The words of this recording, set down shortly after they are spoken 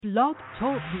Blog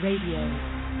Talk Radio.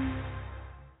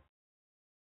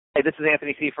 Hey, this is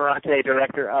Anthony C. Ferrante,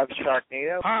 director of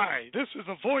Sharknado. Hi, this is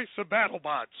the voice of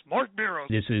BattleBots, Mark Miro.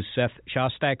 This is Seth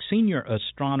Shostak, senior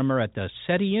astronomer at the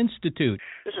SETI Institute.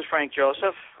 This is Frank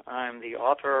Joseph. I'm the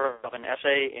author of an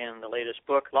essay in the latest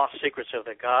book, Lost Secrets of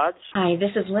the Gods. Hi,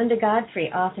 this is Linda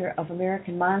Godfrey, author of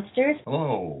American Monsters.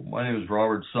 Hello, my name is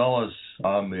Robert Solis.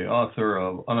 I'm the author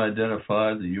of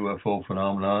Unidentified, the UFO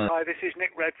Phenomenon. Hi, this is Nick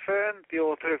Redfern, the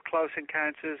author of Close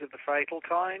Encounters of the Fatal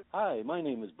Kind. Hi, my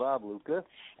name is Bob Luca.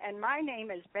 And my name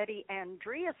is Betty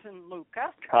Andreasen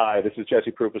Luca. Hi, this is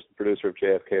Jesse Prupas, the producer of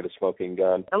JFK, The Smoking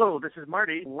Gun. Hello, this is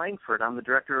Marty Langford. I'm the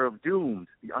director of Doomed,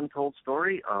 the untold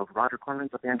story of Roger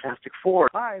Corman's The Fantastic Four.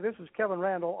 Hi, this is Kevin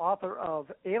Randall, author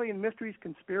of Alien Mysteries,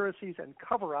 Conspiracies, and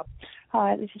Cover-Up.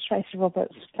 Hi, this is Tracy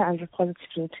Roberts, founder of Positive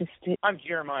Autistic. I'm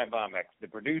Jeremiah Bomek, the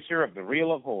producer of The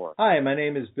Reel of Horror. Hi, my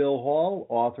name is Bill Hall,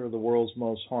 author of The World's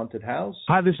Most Haunted House.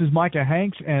 Hi, this is Micah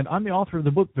Hanks, and I'm the author of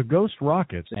the book The Ghost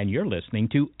Rockets. And you're listening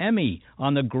to Emmy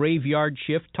on the Graveyard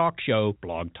Shift Talk Show,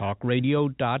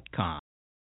 blogtalkradio.com.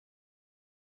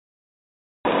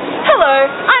 Hello,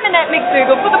 I'm Annette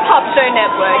McDougall for the Pop Show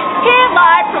Network, here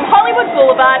live from Hollywood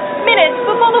Boulevard, minutes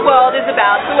before the world is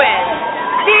about to end.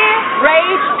 Fear,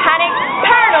 rage, panic,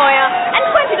 paranoia, and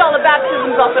 $20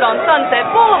 baptisms offered on Sunset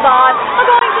Boulevard are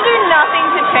going to do nothing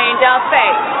to change our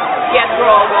fate. Yes, we're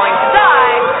all going to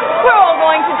die. We're all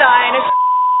going to die in a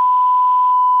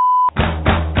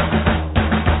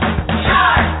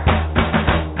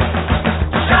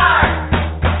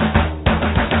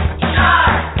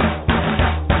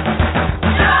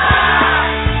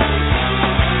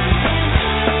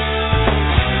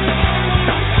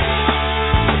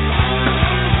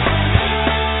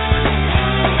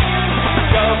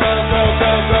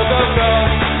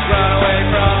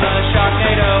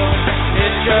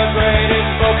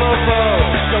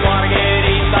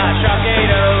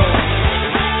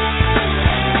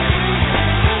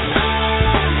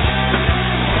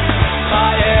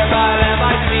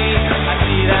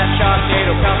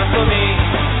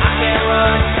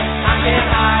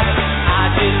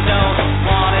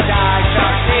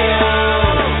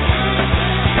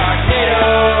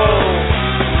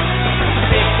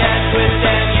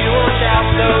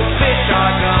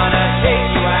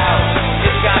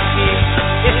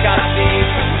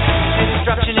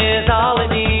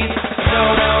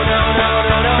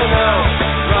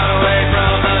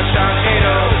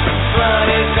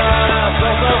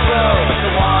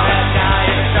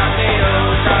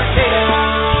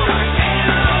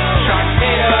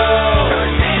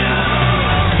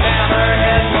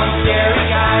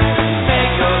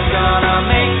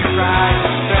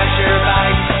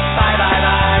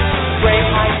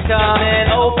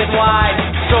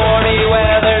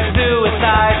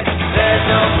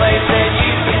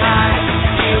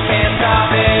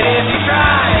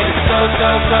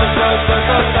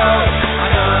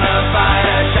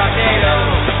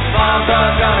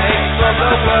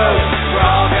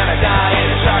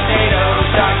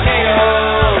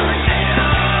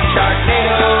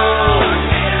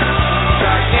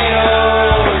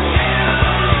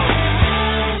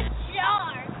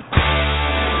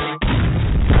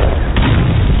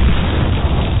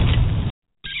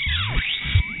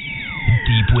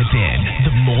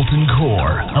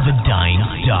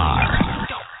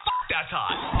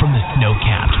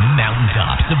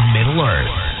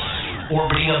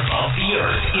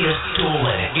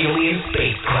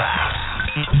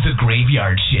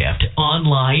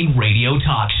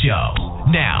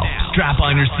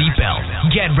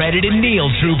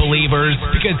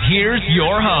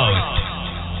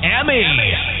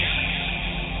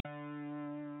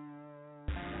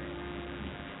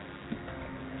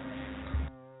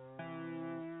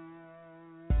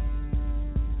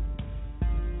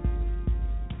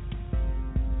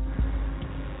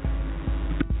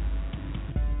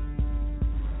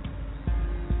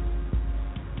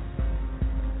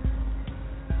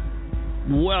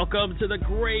Welcome to the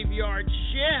Graveyard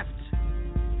Shift.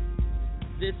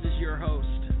 This is your host,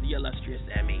 the illustrious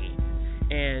Emmy,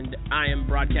 and I am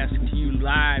broadcasting to you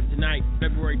live tonight,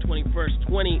 February 21st,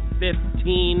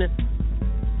 2015.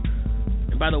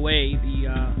 And by the way, the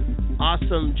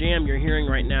awesome jam you're hearing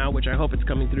right now, which I hope it's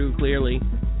coming through clearly,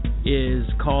 is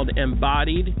called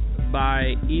Embodied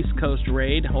by East Coast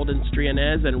Raid, Holden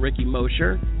Strianez and Ricky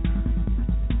Mosher.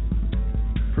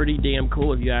 Pretty damn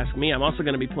cool if you ask me. I'm also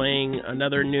going to be playing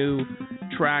another new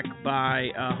track by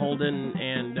Holden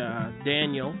and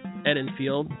Daniel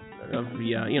Edenfield of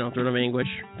the Throne of Anguish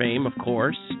fame, of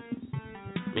course.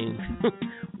 I mean,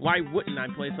 why wouldn't I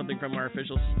play something from our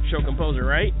official show composer,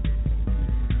 right?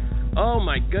 Oh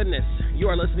my goodness. You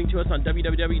are listening to us on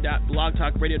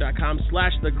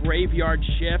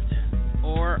www.blogtalkradio.com/thegraveyardshift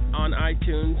or on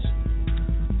iTunes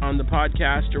on the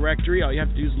podcast directory. All you have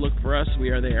to do is look for us. We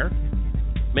are there.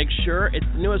 Make sure it's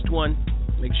the newest one.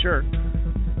 Make sure.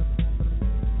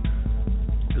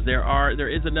 Because there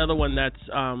is another one that's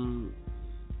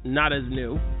not as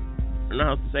new. I don't know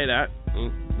how to say that.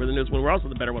 We're the newest one. We're also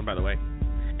the better one, by the way.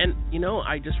 And,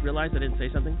 I just realized I didn't say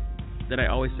something that I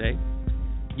always say.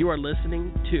 You are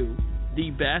listening to the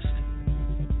best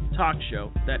talk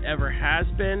show that ever has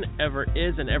been, ever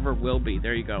is, and ever will be.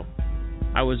 There you go.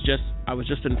 I was just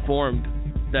informed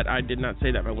that I did not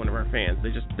say that by one of our fans.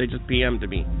 They just PM'd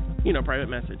me. Private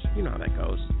message. You know how that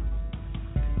goes.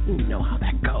 You know how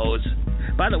that goes.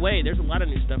 By the way, there's a lot of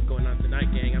new stuff going on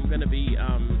tonight, gang. I'm going to be,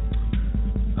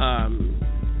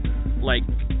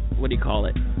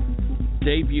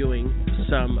 debuting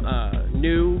some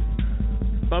new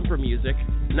bumper music.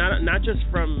 Not just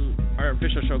from our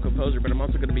official show composer, but I'm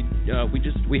also going to be.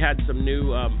 We had some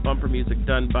new bumper music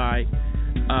done by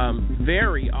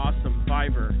very awesome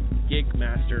Fiverr gig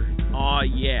master. Aw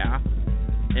yeah,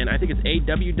 and I think it's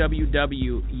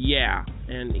AWWW yeah.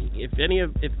 And if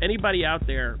anybody out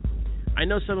there, I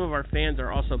know some of our fans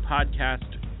are also podcast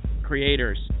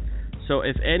creators. So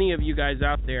if any of you guys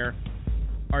out there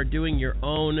are doing your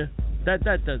own. That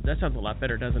sounds a lot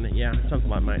better, doesn't it? Yeah, it sounds a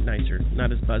lot nicer,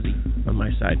 not as buzzy on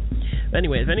my side. But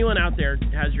anyway, if anyone out there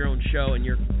has your own show and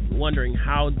you're wondering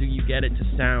how do you get it to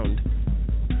sound,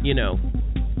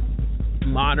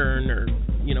 modern or,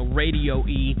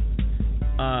 radio-y,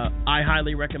 I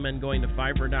highly recommend going to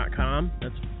Fiverr.com.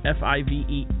 That's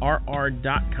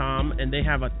Fiverr.com, and they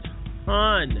have a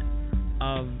ton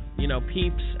of,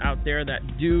 peeps out there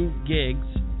that do gigs.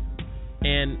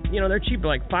 And, they're cheap,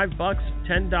 like $5,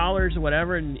 $10 or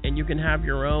whatever, and you can have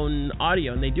your own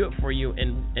audio, and they do it for you.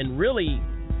 And really,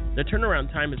 the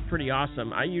turnaround time is pretty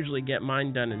awesome. I usually get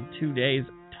mine done in 2 days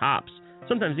tops.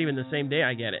 Sometimes even the same day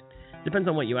I get it. Depends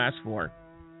on what you ask for.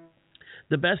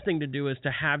 The best thing to do is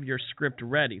to have your script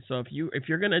ready. So if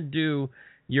you're going to do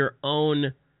your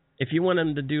own, if you want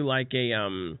them to do like a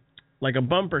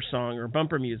bumper song or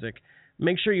bumper music,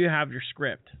 make sure you have your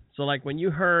script. So like when you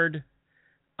heard...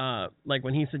 like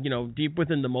when he said, deep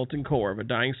within the molten core of a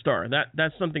dying star,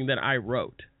 that's something that I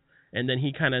wrote. And then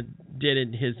he kind of did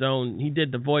it his own. He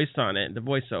did the voice on it, the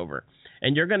voiceover.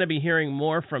 And you're going to be hearing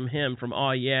more from him from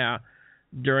Aw Yeah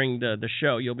during the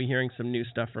show. You'll be hearing some new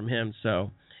stuff from him.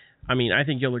 So, I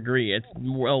think you'll agree. It's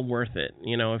well worth it.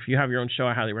 If you have your own show,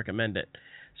 I highly recommend it.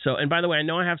 So, and by the way, I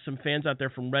know I have some fans out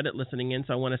there from Reddit listening in,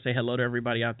 so I want to say hello to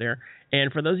everybody out there.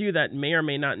 And for those of you that may or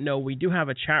may not know, we do have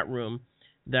a chat room.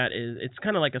 It's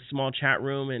kind of like a small chat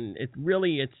room, and if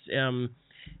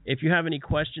you have any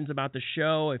questions about the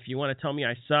show, if you want to tell me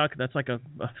I suck, that's like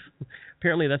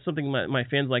apparently that's something my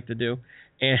fans like to do,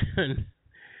 and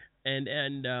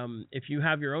if you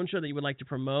have your own show that you would like to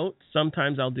promote,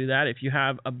 sometimes I'll do that. If you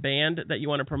have a band that you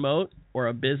want to promote or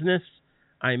a business,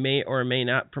 I may or may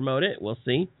not promote it. We'll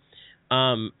see.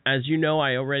 As you know,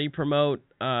 I already promote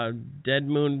Dead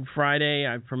Moon Friday.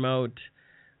 I promote.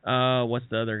 What's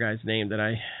the other guy's name that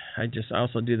I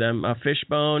also do them?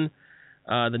 Fishbone,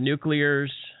 the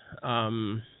Nuclears,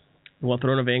 Throne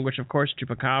of Anguish, of course,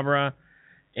 Chupacabra,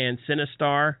 and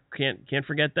Sinistar. Can't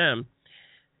forget them.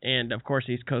 And, of course,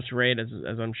 East Coast Raid,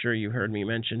 as I'm sure you heard me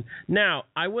mention. Now,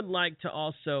 I would like to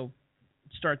also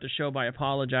start the show by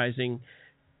apologizing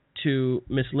to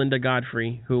Miss Linda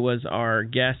Godfrey, who was our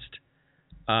guest,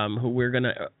 who we're going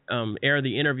to air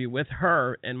the interview with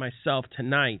her and myself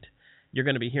tonight. You're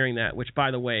going to be hearing that, which,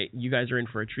 by the way, you guys are in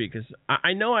for a treat, because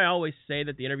I know I always say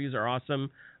that the interviews are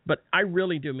awesome, but I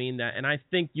really do mean that, and I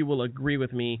think you will agree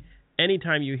with me.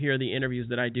 Anytime you hear the interviews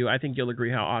that I do, I think you'll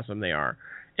agree how awesome they are.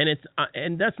 And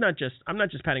that's not just, I'm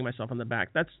not just patting myself on the back.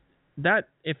 That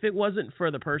if it wasn't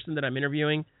for the person that I'm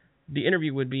interviewing, the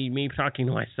interview would be me talking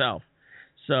to myself.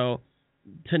 So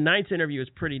tonight's interview is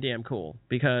pretty damn cool,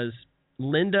 because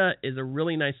Linda is a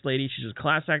really nice lady. She's a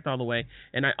class act all the way.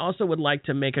 And I also would like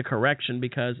to make a correction,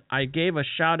 because I gave a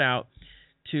shout out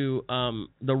to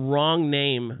the wrong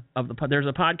name of there's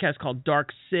a podcast called Dark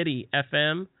City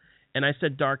FM, and I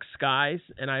said Dark Skies,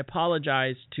 and I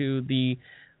apologize to the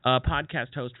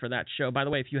podcast host for that show. By the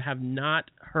way, if you have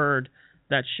not heard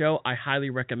that show, I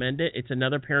highly recommend it. It's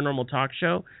another paranormal talk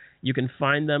show. You can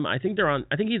find them. I think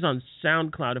he's on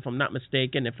SoundCloud, if I'm not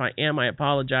mistaken. If I am, I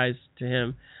apologize to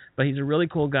him. But he's a really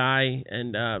cool guy,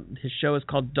 and his show is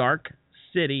called Dark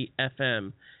City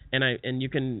FM. And you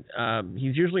can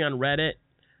he's usually on Reddit,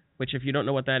 which if you don't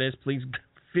know what that is, please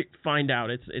find out.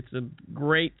 It's a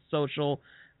great social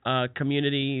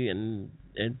community, and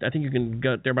I think you can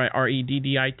go there by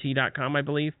reddit.com, I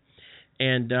believe.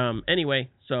 And anyway,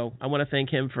 so I want to thank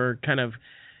him for kind of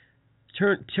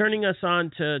turning us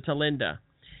on to Linda.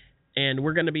 And I'm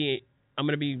going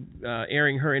to be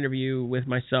airing her interview with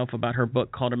myself about her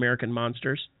book called American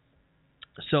Monsters.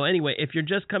 So anyway, if you're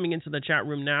just coming into the chat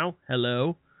room now,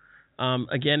 hello.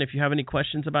 Again, if you have any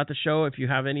questions about the show, if you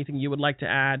have anything you would like to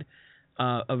add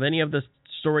of any of the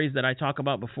stories that I talk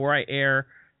about before I air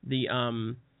the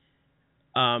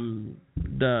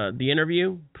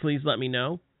interview, please let me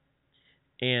know,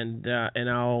 and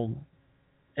I'll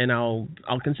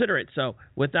consider it. So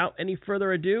without any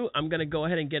further ado, I'm going to go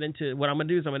ahead and get into what I'm going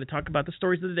to do. Is I'm going to talk about the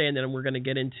stories of the day, and then we're going to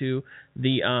get into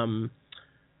the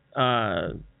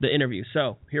interview.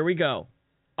 So here we go.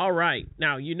 All right.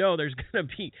 Now, there's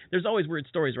always weird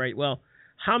stories, right? Well,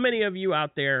 how many of you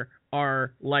out there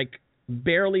are like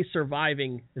barely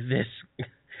surviving this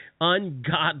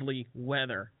ungodly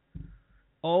weather?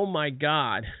 Oh my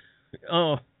God.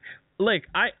 Oh, look,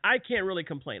 I can't really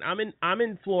complain. I'm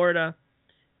in Florida,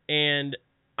 and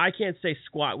I can't say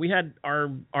squat. We had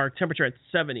our temperature at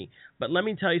 70, but let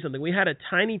me tell you something. We had a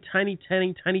tiny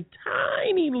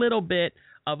little bit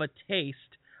of a taste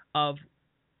of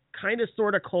kind of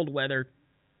sort of cold weather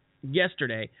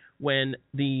yesterday when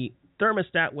the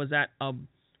thermostat was at a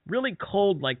really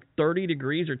cold, like 30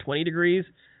 degrees or 20 degrees,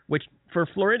 which for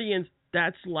Floridians,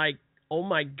 that's like, oh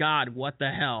my God, what the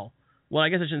hell? Well, I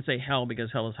guess I shouldn't say hell because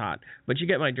hell is hot, but you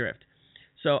get my drift.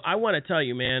 So I want to tell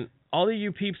you, man, all of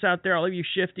you peeps out there, all of you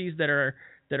shifties that are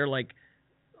like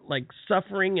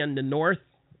suffering in the north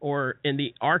or in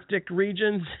the Arctic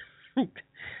regions,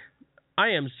 I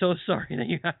am so sorry that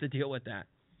you have to deal with that.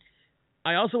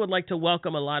 I also would like to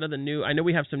welcome a lot of the new. I know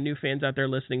we have some new fans out there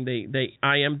listening. They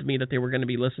IM'd me that they were going to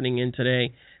be listening in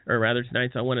today, or rather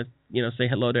tonight. So I want to say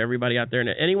hello to everybody out there, and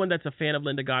anyone that's a fan of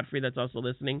Linda Godfrey that's also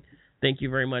listening. Thank you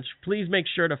very much. Please make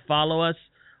sure to follow us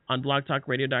on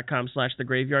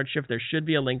blogtalkradio.com/thegraveyardshift. There should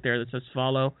be a link there that says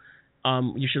follow.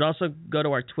 You should also go to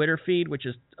our Twitter feed, which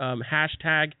is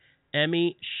hashtag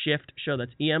Emmy Shift Show.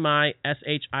 That's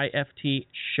EMISHIFT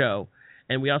Show.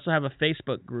 And we also have a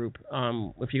Facebook group.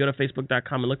 If you go to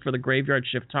facebook.com and look for the Graveyard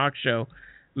Shift Talk Show,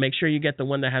 make sure you get the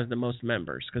one that has the most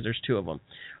members, because there's 2 of them.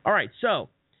 All right, so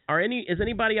is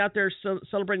anybody out there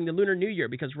celebrating the Lunar New Year?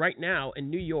 Because right now in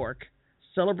New York,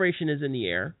 celebration is in the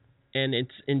air, and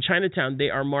it's in Chinatown. They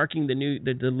are marking the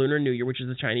Lunar New Year, which is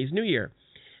the Chinese New Year.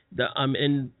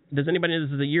 And does anybody know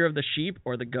this is the year of the sheep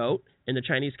or the goat in the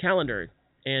Chinese calendar?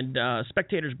 And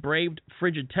spectators braved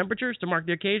frigid temperatures to mark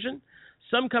the occasion.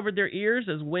 Some covered their ears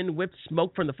as wind whipped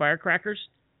smoke from the firecrackers.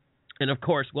 And, of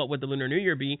course, what would the Lunar New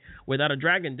Year be without a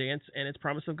dragon dance and its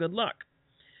promise of good luck?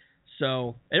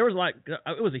 So it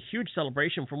was a huge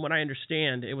celebration. From what I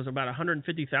understand, it was about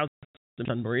 150,000.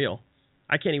 Unreal.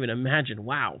 I can't even imagine.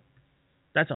 Wow.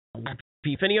 That's a lot.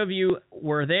 If any of you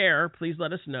were there, please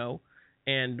let us know,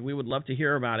 and we would love to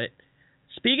hear about it.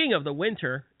 Speaking of the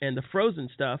winter and the frozen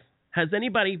stuff, has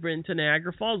anybody been to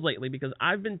Niagara Falls lately? Because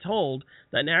I've been told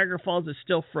that Niagara Falls is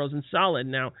still frozen solid.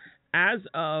 Now, as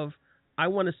of, I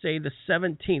want to say the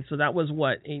 17th, so that was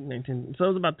what, 8, 19, so it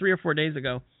was about 3 or 4 days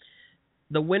ago,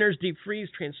 the winter's deep freeze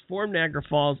transformed Niagara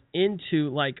Falls into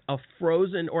like a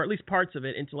frozen, or at least parts of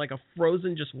it, into like a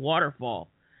frozen just waterfall.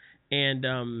 And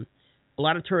a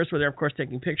lot of tourists were there, of course,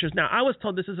 taking pictures. Now, I was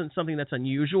told this isn't something that's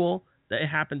unusual, that it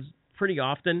happens pretty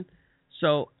often.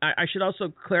 So I should also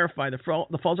clarify,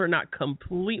 the falls are not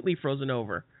completely frozen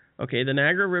over. Okay, the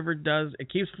Niagara River it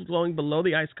keeps flowing below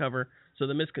the ice cover, so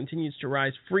the mist continues to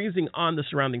rise, freezing on the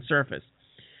surrounding surface.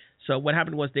 So what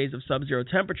happened was days of sub-zero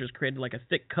temperatures created like a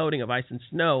thick coating of ice and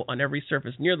snow on every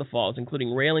surface near the falls,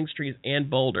 including railings, trees, and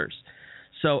boulders.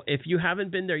 So if you haven't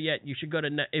been there yet, you should go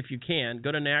to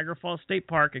Niagara Falls State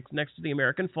Park. It's next to the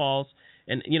American Falls,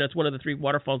 and it's one of the 3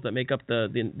 waterfalls that make up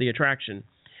the attraction.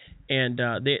 And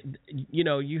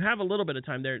you have a little bit of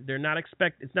time.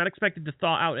 It's not expected to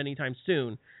thaw out anytime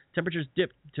soon. Temperatures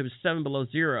dipped to 7 below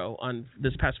zero on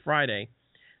this past Friday.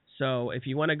 So if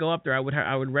you want to go up there,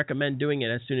 I would recommend doing it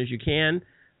as soon as you can.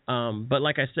 But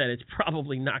like I said, it's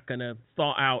probably not going to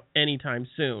thaw out anytime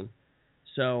soon.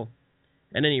 So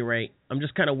at any rate, I'm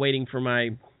just kind of waiting for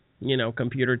my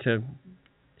computer to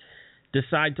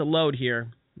decide to load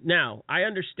here. Now, I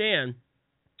understand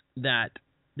that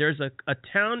there's a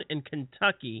town in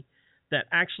Kentucky that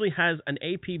actually has an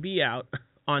APB out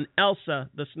on Elsa,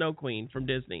 the Snow Queen from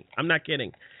Disney. I'm not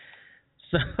kidding.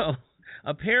 So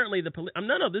apparently the police...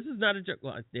 No, this is not a joke.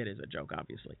 Well, it is a joke,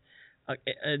 obviously.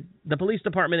 The police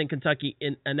department in Kentucky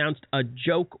announced a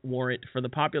joke warrant for the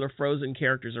popular Frozen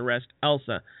character's arrest,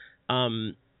 Elsa.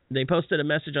 They posted a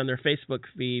message on their Facebook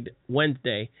feed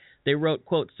Wednesday. They wrote,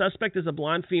 quote, "Suspect is a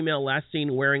blonde female last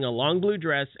seen wearing a long blue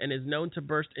dress and is known to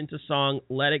burst into song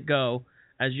Let It Go.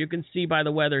 As you can see by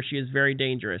the weather, she is very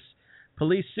dangerous."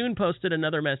 Police soon posted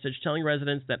another message telling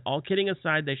residents that all kidding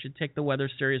aside, they should take the weather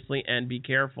seriously and be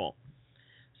careful.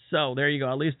 So there you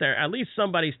go. At least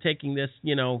somebody's taking this,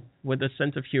 with a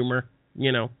sense of humor.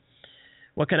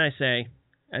 What can I say?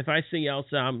 If I see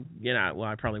Elsa,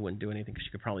 I probably wouldn't do anything because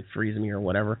she could probably freeze me or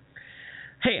whatever.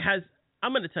 Hey,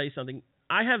 I'm going to tell you something.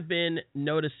 I have been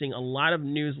noticing a lot of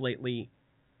news lately,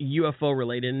 UFO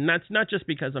related, and that's not just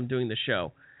because I'm doing the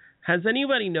show. Has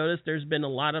anybody noticed there's been a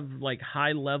lot of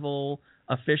high level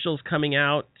officials coming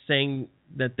out saying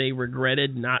that they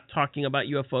regretted not talking about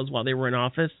UFOs while they were in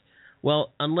office?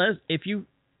 Well, if you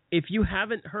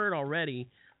haven't heard already,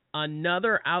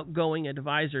 another outgoing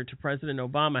advisor to President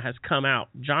Obama has come out.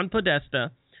 John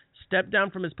Podesta stepped down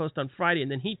from his post on Friday,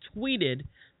 and then he tweeted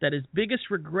that his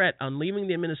biggest regret on leaving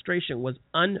the administration was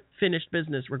unfinished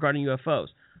business regarding UFOs.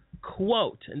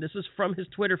 Quote, and this is from his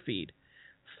Twitter feed,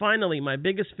 "Finally, my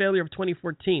biggest failure of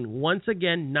 2014, once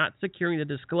again not securing the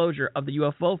disclosure of the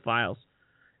UFO files."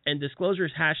 And disclosure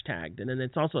is hashtagged, and then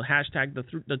it's also hashtagged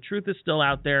the truth is still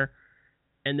out there.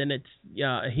 And then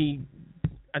I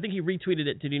think he retweeted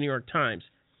it to the New York Times.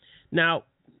 Now,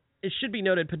 it should be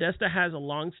noted, Podesta has a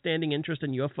long-standing interest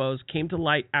in UFOs, came to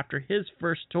light after his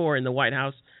first tour in the White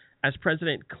House as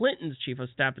President Clinton's chief of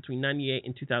staff between 1998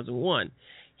 and 2001.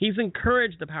 He's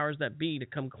encouraged the powers that be to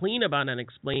come clean about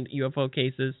unexplained UFO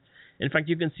cases. In fact,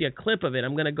 you can see a clip of it.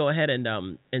 I'm going to go ahead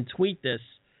and tweet this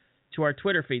to our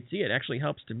Twitter feed. See, it actually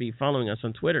helps to be following us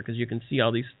on Twitter because you can see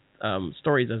all these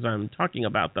stories as I'm talking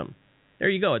about them. There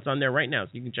you go. It's on there right now,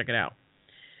 so you can check it out.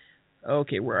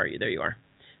 Okay, where are you? There you are.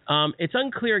 It's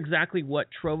unclear exactly what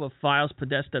trove of files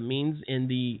Podesta means in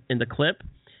the clip,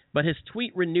 but his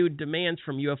tweet renewed demands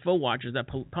from UFO watchers that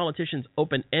politicians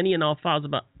open any and all files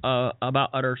about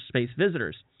outer space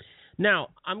visitors. Now,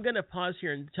 I'm going to pause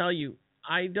here and tell you,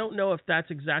 I don't know if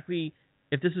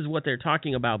this is what they're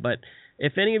talking about, but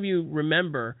if any of you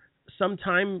remember,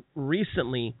 sometime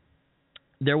recently,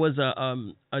 there was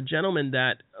a gentleman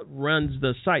that runs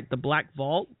the site,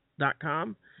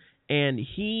 theblackvault.com, and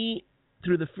he,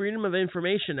 through the Freedom of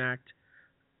Information Act,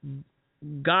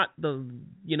 got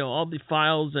all the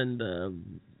files and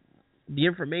the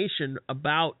information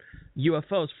about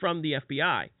UFOs from the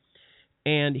FBI,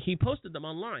 and he posted them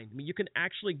online. I mean, you can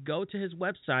actually go to his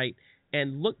website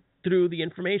and look through the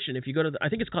information. If you go to I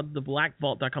think it's called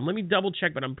theblackvault.com. Let me double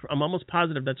check, but I'm almost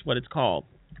positive that's what it's called.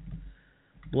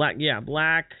 Black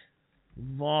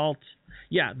Vault.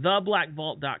 Yeah,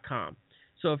 theblackvault.com.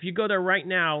 So if you go there right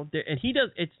now, and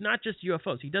it's not just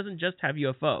UFOs. He doesn't just have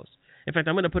UFOs. In fact,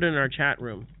 I'm going to put it in our chat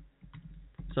room.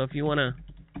 So if you want to...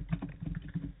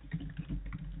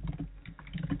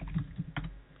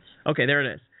 Okay, there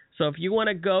it is. So if you want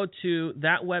to go to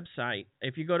that website,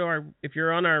 if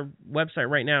you're on our website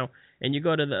right now, and you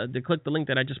go to click the link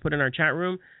that I just put in our chat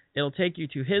room, it'll take you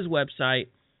to his website.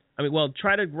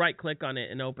 Try to right-click on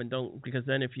it and open. Don't, because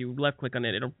then if you left-click on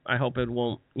it, I hope it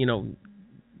won't,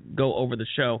 go over the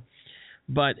show.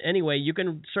 But anyway, you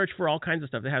can search for all kinds of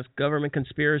stuff. It has government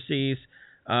conspiracies.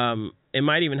 It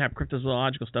might even have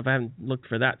cryptozoological stuff. I haven't looked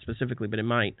for that specifically, but it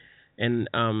might. And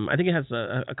I think it has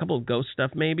a couple of ghost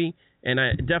stuff maybe, and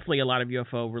definitely a lot of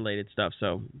UFO-related stuff.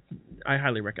 So I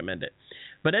highly recommend it.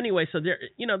 But anyway, so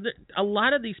a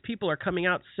lot of these people are coming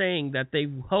out saying that they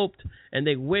hoped and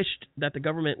they wished that the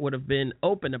government would have been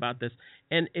open about this.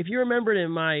 And if you remembered in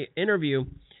my interview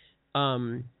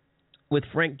with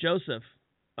Frank Joseph,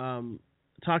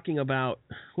 talking about,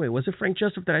 was it Frank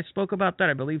Joseph that I spoke about that?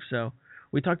 I believe so.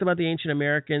 We talked about the ancient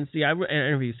Americans. See, I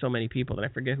interviewed so many people that I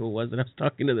forget who it was that I was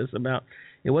talking to this about.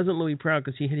 It wasn't Louis Proud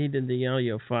because he did the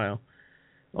Yaleo file.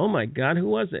 Oh my God, who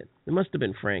was it? It must have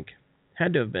been Frank.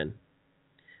 Had to have been.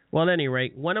 Well, at any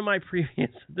rate, one of my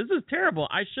previous... This is terrible.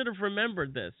 I should have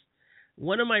remembered this.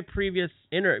 One of my previous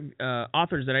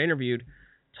authors that I interviewed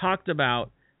talked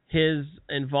about his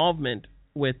involvement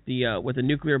with the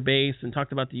nuclear base and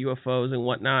talked about the UFOs and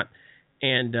whatnot.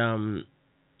 And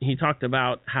he talked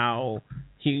about how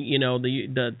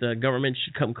the government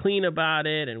should come clean about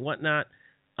it and whatnot.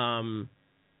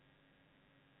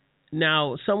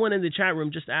 Now, someone in the chat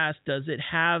room just asked, does it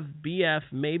have BF,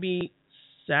 maybe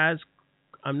SAS?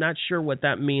 I'm not sure what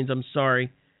that means. I'm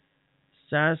sorry.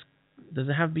 SAS, does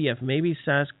it have BF? Maybe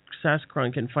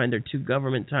Sascron can find their two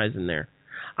government ties in there.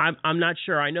 I'm not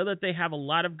sure. I know that they have a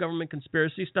lot of government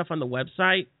conspiracy stuff on the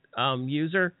website.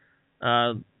 User,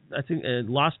 I think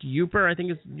Lost Uper, I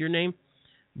think is your name.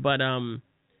 But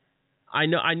I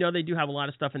know they do have a lot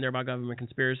of stuff in there about government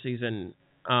conspiracies, and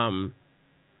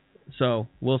So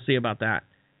we'll see about that.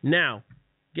 Now,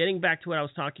 getting back to what I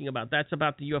was talking about, that's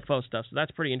about the UFO stuff, so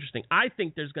that's pretty interesting. I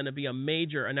think there's going to be a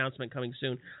major announcement coming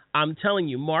soon. I'm telling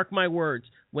you, mark my words,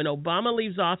 when Obama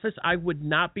leaves office, I would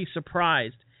not be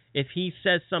surprised if he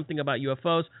says something about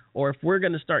UFOs, or if we're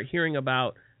going to start hearing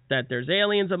about that there's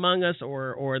aliens among us,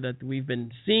 or that we've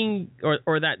been seeing,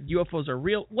 or that UFOs are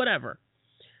real, whatever.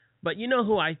 But you know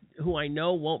who I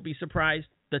know won't be surprised?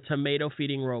 The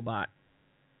tomato-feeding robot.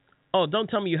 Oh, don't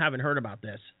tell me you haven't heard about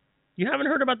this. You haven't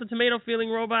heard about the tomato-feeding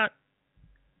robot?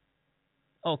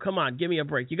 Oh, come on, give me a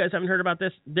break. You guys haven't heard about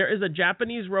this? There is a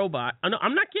Japanese robot. Oh, no,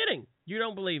 I'm not kidding. You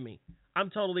don't believe me. I'm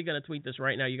totally going to tweet this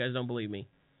right now. You guys don't believe me.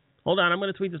 Hold on, I'm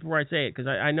going to tweet this before I say it, because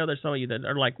I know there's some of you that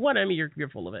are like, what, Emmy, you're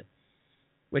full of it.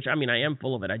 Which, I mean, I am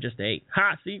full of it. I just ate.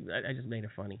 Ha, see, I just made it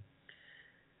funny.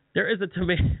 There is a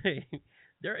tomato...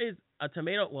 There is a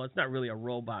tomato... Well, it's not really a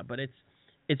robot, but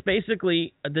it's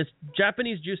basically this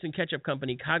Japanese juice and ketchup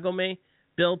company, Kagome,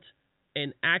 built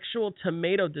an actual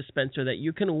tomato dispenser that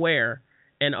you can wear,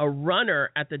 and a runner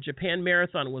at the Japan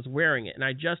Marathon was wearing it. And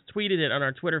I just tweeted it on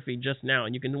our Twitter feed just now,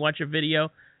 and you can watch a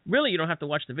video. Really, you don't have to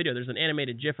watch the video. There's an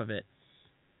animated GIF of it.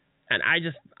 And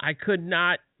I could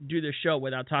not do the show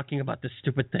without talking about this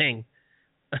stupid thing.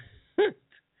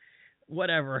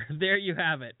 Whatever. There you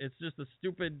have it. It's just a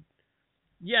stupid...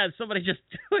 Yeah, somebody just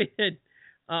tweeted.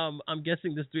 I'm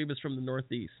guessing this tweet was from the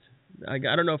Northeast. I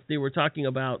don't know if they were talking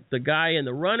about the guy and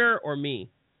the runner or me.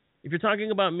 If you're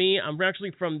talking about me, I'm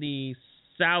actually from the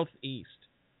Southeast.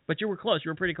 But you were close.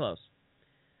 You were pretty close.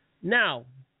 Now,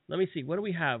 let me see. What do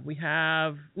we have?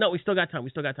 No, we still got time.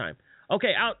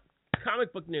 Okay, out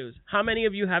comic book news. How many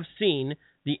of you have seen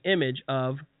the image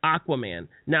of Aquaman?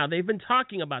 Now, they've been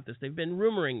talking about this. They've been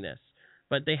rumoring this.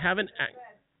 But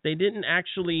they didn't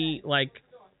actually,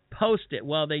 post it.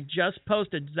 Well, they just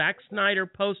posted. Zack Snyder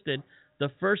posted the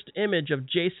first image of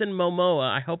Jason Momoa,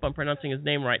 I hope I'm pronouncing his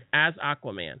name right, as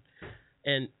Aquaman.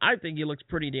 And I think he looks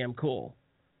pretty damn cool.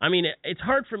 I mean, it's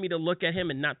hard for me to look at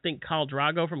him and not think Khal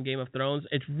Drogo from Game of Thrones.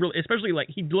 It's really, especially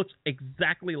he looks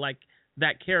exactly like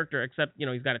that character, except,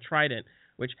 he's got a trident,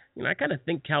 which, I kind of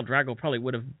think Khal Drogo probably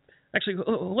would have. Actually,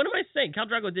 what am I saying? Khal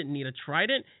Drogo didn't need a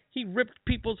trident. He ripped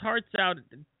people's hearts out,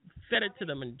 fed it to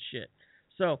them and shit.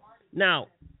 So, now,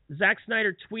 Zack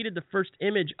Snyder tweeted the first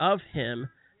image of him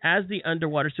as the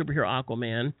underwater superhero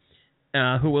Aquaman,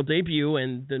 who will debut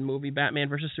in the movie Batman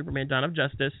vs. Superman: Dawn of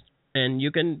Justice. And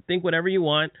you can think whatever you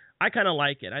want. I kind of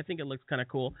like it. I think it looks kind of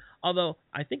cool. Although,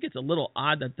 I think it's a little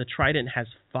odd that the trident has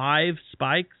 5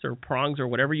 spikes or prongs or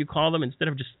whatever you call them instead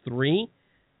of just 3. I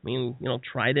mean,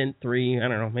 trident, 3. I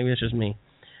don't know. Maybe it's just me.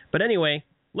 But anyway,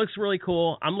 looks really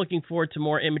cool. I'm looking forward to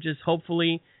more images.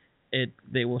 Hopefully,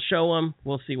 they will show them.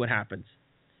 We'll see what happens.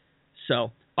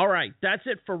 So, all right, that's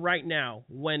it for right now.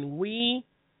 When we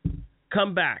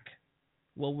come back,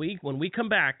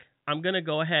 I'm going to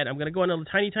go ahead. I'm going to go on a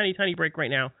tiny break right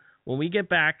now. When we get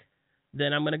back,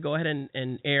 then I'm going to go ahead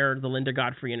and air the Linda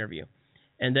Godfrey interview.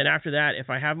 And then after that, if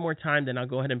I have more time, then I'll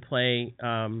go ahead and play.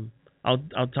 I'll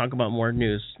talk about more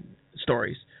news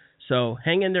stories. So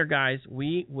hang in there, guys.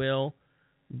 We will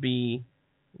be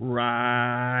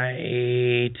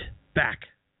right back.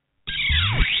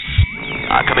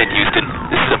 Come in, Houston.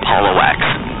 This is Apollo X.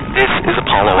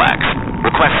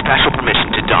 Request special permission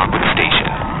to dock with the station.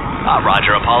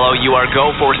 Roger, Apollo. You are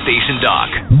go for station dock.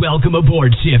 Welcome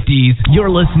aboard, Shifties. You're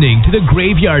listening to the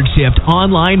Graveyard Shift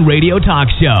online radio talk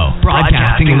show.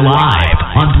 Broadcasting live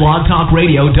on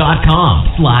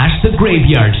blogtalkradio.com/The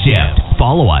Graveyard Shift.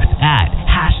 Follow us at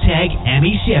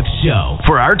 #EmmyShiftShow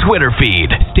for our Twitter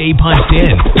feed. Stay punched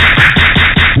in.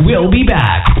 We'll be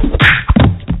back.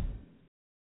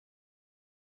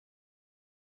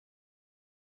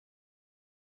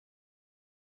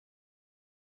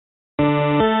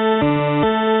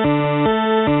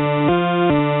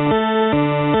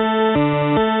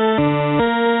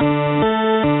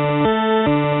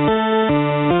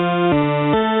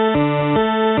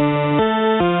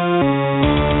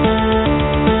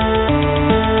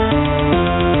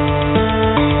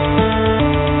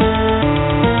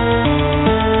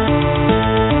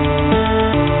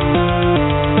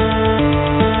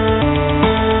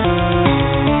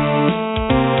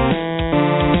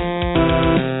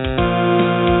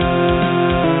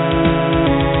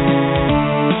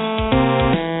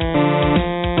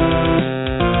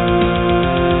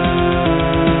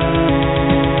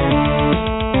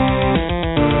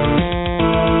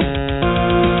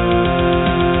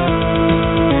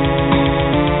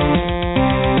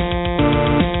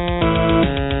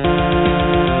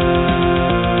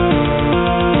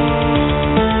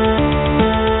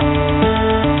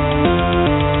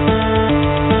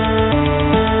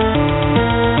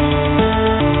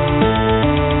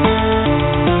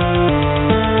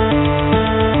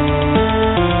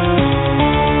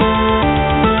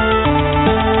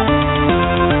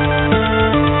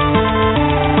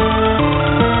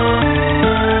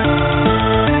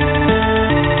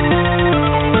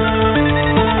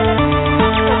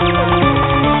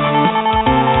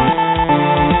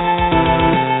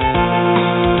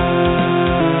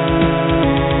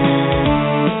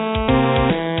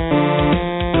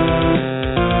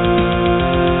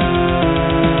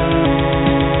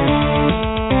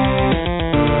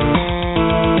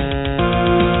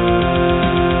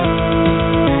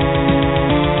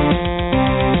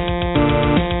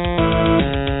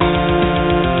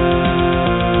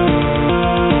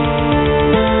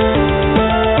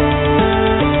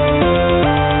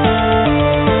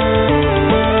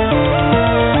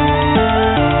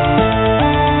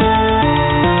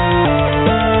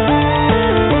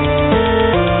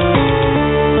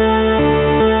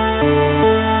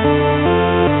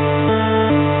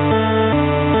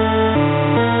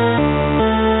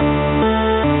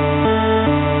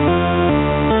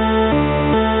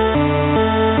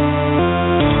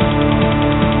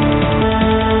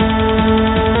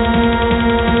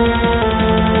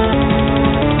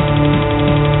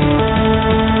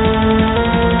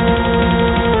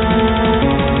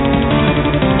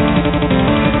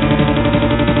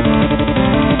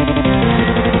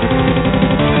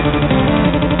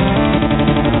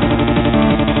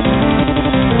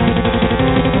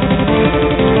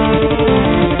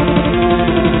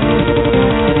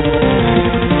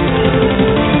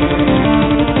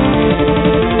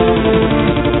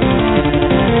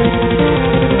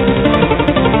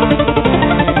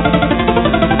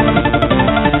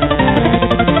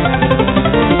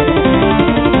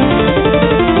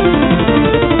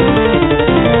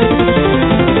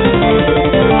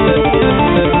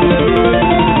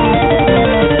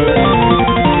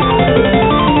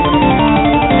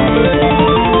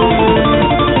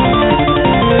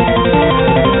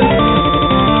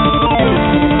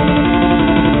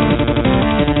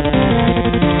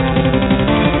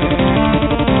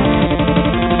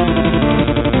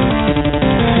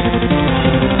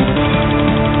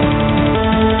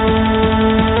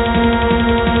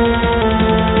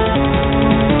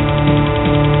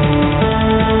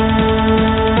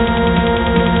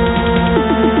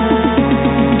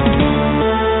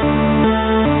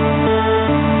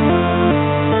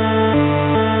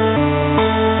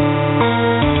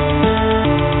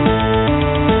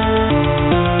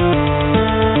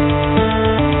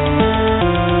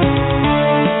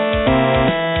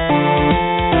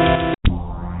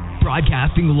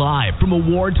 Broadcasting live from a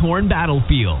war-torn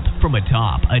battlefield. From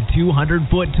atop a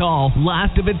 200-foot-tall,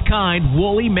 last-of-its-kind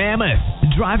woolly mammoth.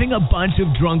 Driving a bunch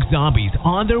of drunk zombies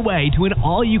on their way to an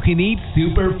all-you-can-eat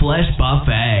super flesh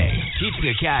buffet. Teaching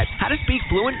a cat how to speak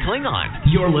fluent Klingon.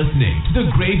 You're listening to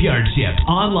the Graveyard Shift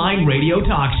online radio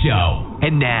talk show.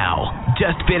 And now,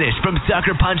 just finished from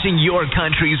sucker punching your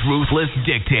country's ruthless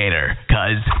dictator,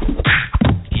 'cause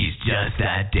he's just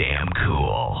that damn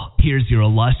cool. Here's your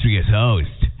illustrious host,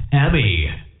 Emmy.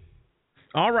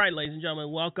 All right, ladies and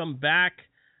gentlemen, welcome back.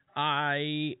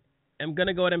 I am going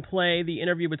to go ahead and play the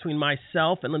interview between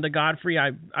myself and Linda Godfrey.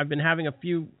 I've been having a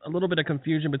little bit of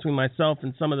confusion between myself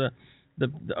and some of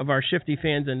of our Shifty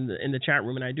fans in the chat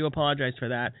room, and I do apologize for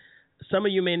that. Some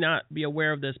of you may not be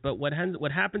aware of this, but what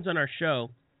happens on our show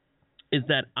is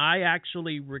that I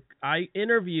actually I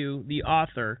interview the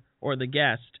author or the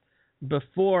guest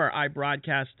before I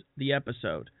broadcast the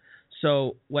episode.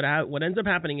 So what ends up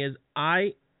happening is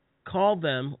I call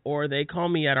them or they call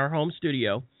me at our home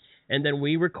studio, and then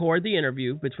we record the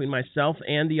interview between myself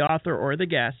and the author or the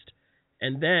guest.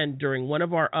 And then during one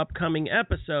of our upcoming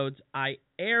episodes, I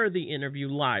air the interview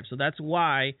live. So that's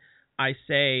why I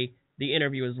say the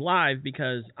interview is live,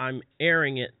 because I'm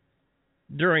airing it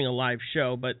during a live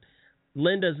show. But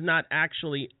Linda's not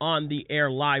actually on the air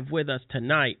live with us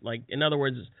tonight. Like, in other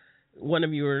words, one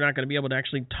of you are not going to be able to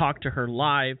actually talk to her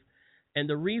live. And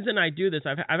the reason I do this,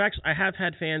 I have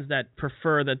had fans that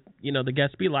prefer that, you know, the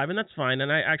guests be live, and that's fine,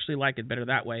 and I actually like it better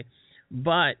that way.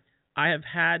 But I have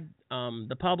had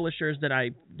the publishers that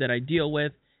I deal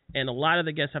with, and a lot of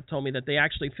the guests have told me that they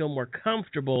actually feel more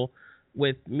comfortable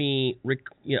with me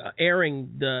airing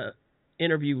the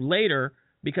interview later,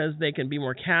 because they can be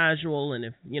more casual, and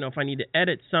if I need to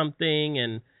edit something,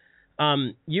 and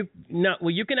you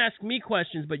can ask me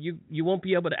questions, but you won't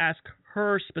be able to ask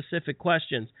her specific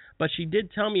questions. But she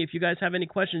did tell me, if you guys have any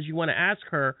questions you want to ask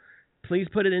her, please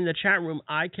put it in the chat room.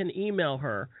 I can email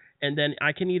her, and then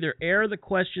I can either air the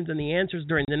questions and the answers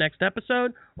during the next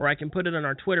episode, or I can put it on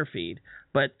our Twitter feed.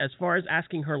 But as far as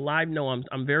asking her live, no,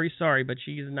 I'm very sorry, but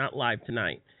she is not live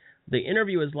tonight. The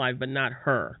interview is live, but not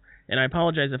her. And I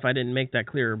apologize if I didn't make that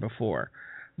clearer before.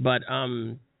 But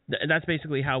that's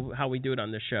basically how we do it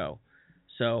on the show.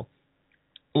 So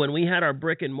when we had our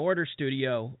brick and mortar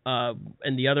studio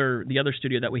and the other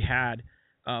studio that we had,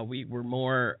 we were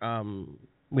more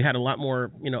we had a lot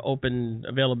more open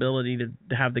availability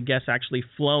to have the guests actually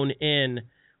flown in.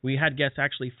 We had guests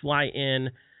actually fly in.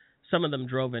 Some of them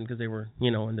drove in because they were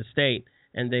in the state,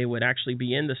 and they would actually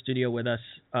be in the studio with us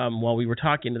while we were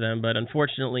talking to them. But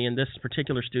unfortunately, in this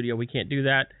particular studio, we can't do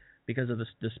that because of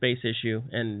the space issue.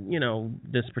 And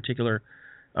this particular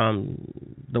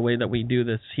the way that we do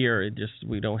this here,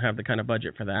 we don't have the kind of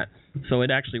budget for that. So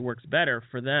it actually works better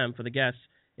for them, for the guests,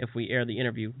 if we air the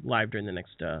interview live during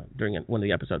one of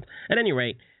the episodes. At any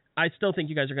rate, I still think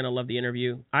you guys are going to love the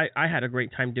interview. I had a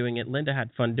great time doing it. Linda had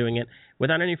fun doing it.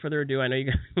 Without any further ado, I know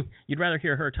you'd rather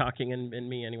hear her talking and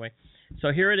me anyway.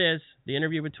 So here it is, the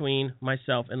interview between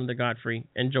myself and Linda Godfrey.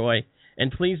 Enjoy.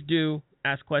 And please do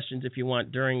ask questions if you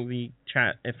want during the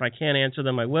chat. If I can't answer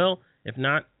them, I will. If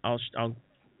not, I'll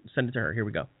send it to her. Here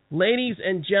we go. Ladies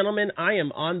and gentlemen, I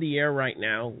am on the air right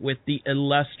now with the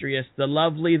illustrious, the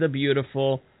lovely, the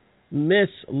beautiful Miss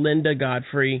Linda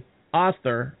Godfrey,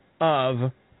 author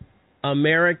of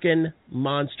American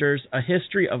Monsters, A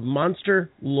History of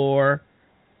Monster Lore,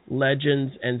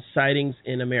 Legends, and Sightings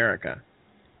in America.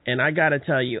 And I got to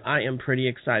tell you, I am pretty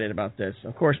excited about this.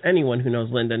 Of course, anyone who knows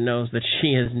Linda knows that she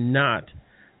is not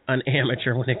an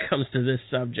amateur when it comes to this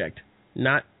subject.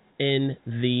 Not in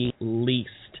the least.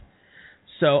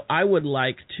 So I would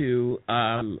like to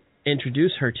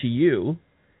introduce her to you.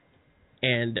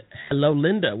 And hello,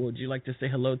 Linda. Would you like to say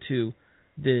hello to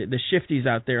the Shifties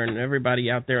out there and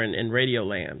everybody out there in Radio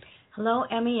Land? Hello,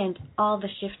 Emmy, and all the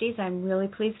Shifties. I'm really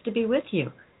pleased to be with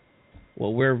you.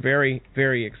 Well, we're very,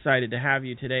 very excited to have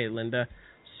you today, Linda.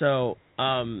 So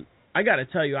I got to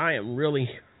tell you, I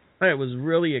was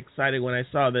really excited when I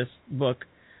saw this book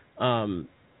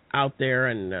out there,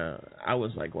 and I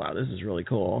was like, wow, this is really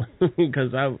cool,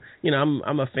 because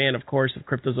I'm a fan, of course, of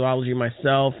cryptozoology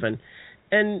myself, and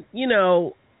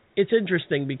it's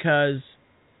interesting because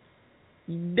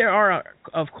there are,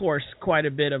 of course, quite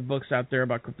a bit of books out there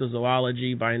about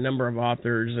cryptozoology by a number of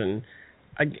authors, and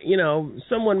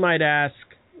someone might ask,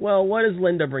 well, what does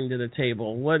Linda bring to the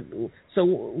table? What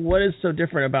is so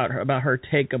different about her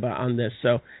take on this?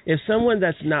 So if someone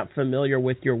that's not familiar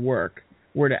with your work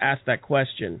were to ask that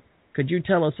question, could you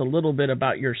tell us a little bit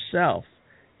about yourself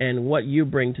and what you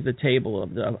bring to the table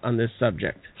on this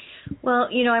subject? Well,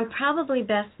 I'm probably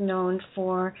best known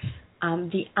for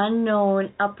the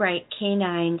unknown upright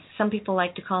canines. Some people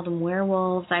like to call them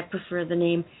werewolves. I prefer the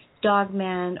name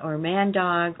Dogmen or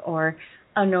man-dog or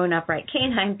unknown upright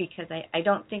canine because I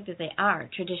don't think that they are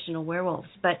traditional werewolves.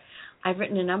 But I've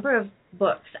written a number of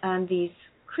books on these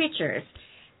creatures,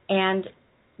 and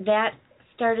that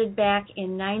started back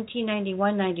in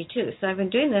 1991-92. So I've been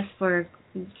doing this for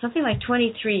something like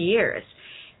 23 years.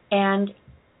 And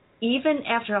even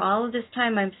after all of this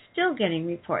time, I'm still getting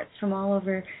reports from all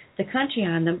over the country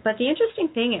on them. But the interesting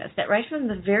thing is that right from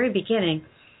the very beginning,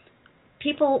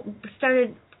 people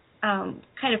started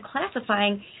kind of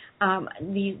classifying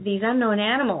these unknown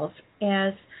animals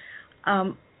as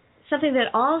something that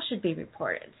all should be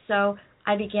reported. So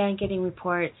I began getting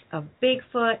reports of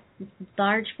Bigfoot,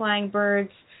 large flying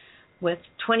birds with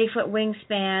 20-foot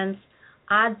wingspans,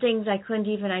 odd things I couldn't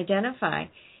even identify.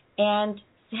 And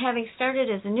having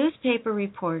started as a newspaper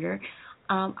reporter,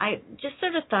 I just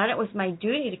sort of thought it was my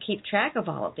duty to keep track of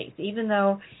all of these, even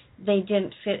though they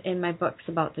didn't fit in my books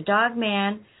about the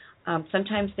Dogman.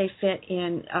 Sometimes they fit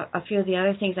in a few of the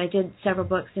other things. I did several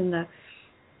books in the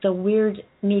Weird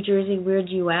New Jersey, Weird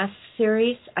U.S.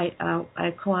 series. I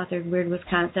co-authored Weird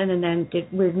Wisconsin and then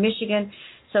did Weird Michigan.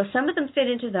 So some of them fit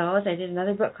into those. I did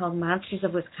another book called Monsters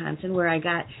of Wisconsin where I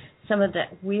got some of the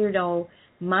weirdo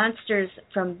monsters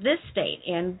from this state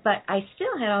in, but I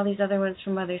still had all these other ones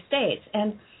from other states.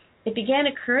 And it began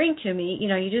occurring to me,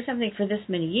 you do something for this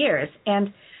many years,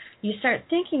 and you start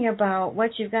thinking about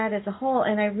what you've got as a whole,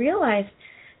 and I realized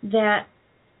that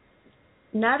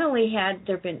not only had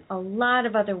there been a lot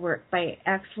of other work by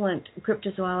excellent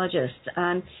cryptozoologists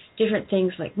on different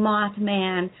things like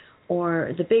Mothman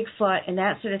or the Bigfoot and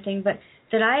that sort of thing, but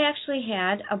that I actually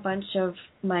had a bunch of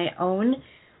my own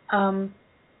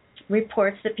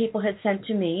reports that people had sent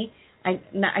to me. I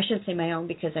shouldn't say my own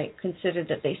because I considered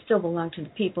that they still belong to the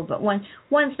people, but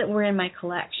ones that were in my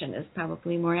collection is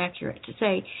probably more accurate to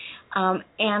say.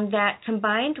 And that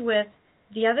combined with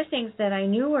the other things that I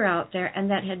knew were out there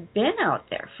and that had been out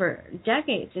there for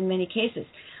decades in many cases,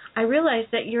 I realized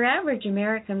that your average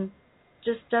American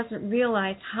just doesn't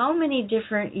realize how many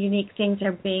different unique things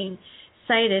are being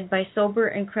cited by sober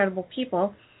and credible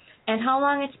people and how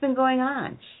long it's been going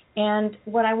on. And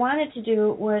what I wanted to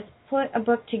do was put a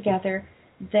book together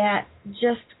that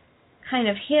just kind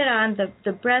of hit on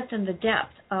the breadth and the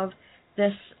depth of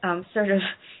this sort of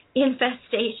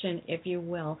infestation, if you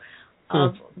will,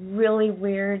 of really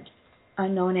weird,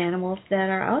 unknown animals that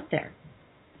are out there.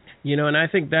 And I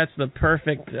think that's the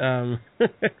perfect I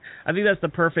think that's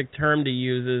the perfect term to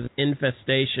use is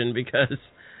infestation, because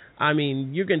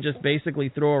you can just basically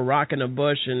throw a rock in a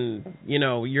bush and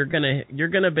you're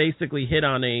gonna basically hit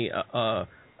on a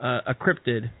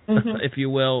cryptid, if you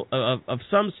will, of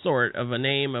some sort, of a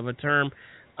name, of a term.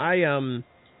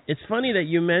 It's funny that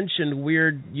you mentioned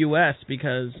Weird U.S.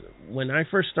 because when I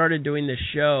first started doing this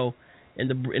show,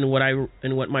 in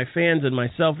what my fans and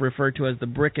myself refer to as the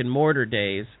brick and mortar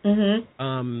days,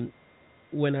 when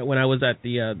I was at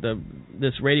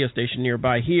this radio station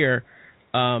nearby here,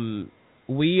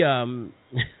 we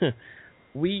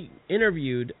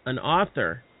interviewed an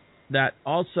author that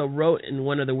also wrote in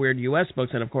one of the Weird U.S.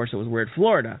 books, and of course it was Weird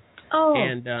Florida. Oh,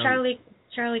 and Charlie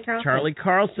Carlson. Charlie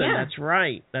Carlson, yeah. That's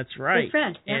right. Good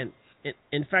friend. Yeah. And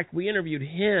in fact, we interviewed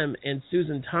him and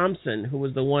Susan Thompson, who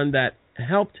was the one that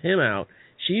helped him out.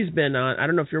 She's been on, I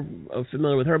don't know if you're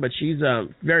familiar with her, but she's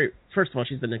first of all,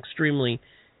 she's an extremely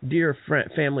dear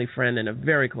family friend and a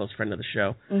very close friend of the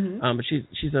show. But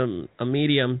she's a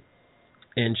medium,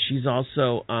 and she's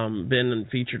also been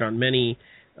featured on many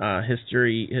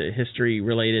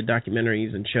history-related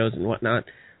documentaries and shows and whatnot.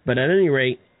 But at any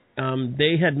rate,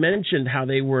 they had mentioned how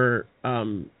they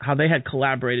had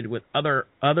collaborated with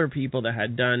other people that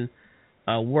had done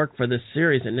work for this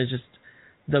series, and it's just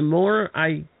the more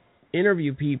I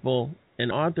interview people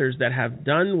and authors that have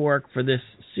done work for this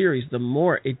series, the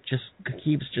more it just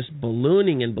keeps just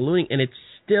ballooning, and it's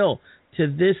still to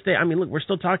this day. Look, we're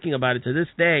still talking about it to this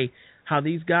day. How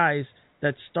these guys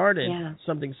that started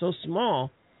something so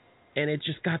small, and it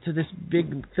just got to this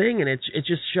big thing, and it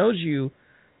just shows you.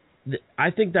 I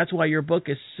think that's why your book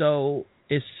is so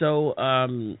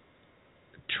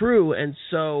true and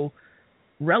so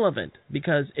relevant,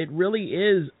 because it really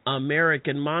is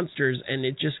American monsters, and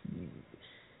it just,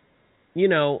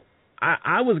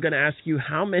 I was going to ask you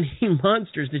how many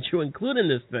monsters did you include in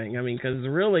this thing? Because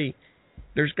really,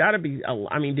 there's got to be.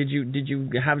 Did you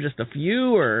have just a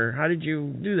few, or how did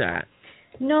you do that?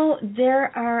 No,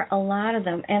 there are a lot of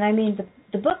them, and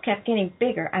the book kept getting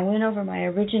bigger. I went over my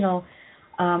original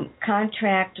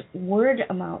contract word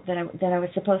amount that I was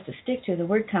supposed to stick to, the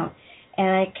word count, and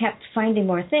I kept finding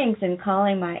more things and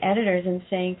calling my editors and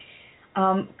saying,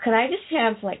 could I just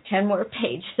have like 10 more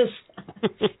pages?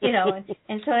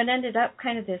 And so it ended up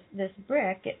kind of this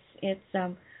brick. It's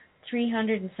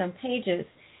 300 and some pages.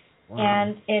 Wow.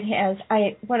 And it has,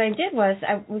 what I did was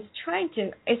I was trying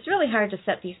to, it's really hard to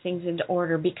set these things into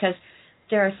order because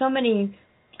there are so many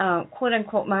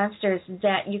quote-unquote monsters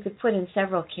that you could put in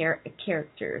several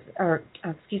characters, or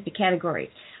categories.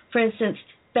 For instance,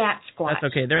 Bat Squatch.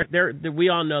 That's okay. They're we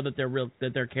all know that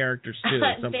they're characters too.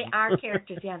 They are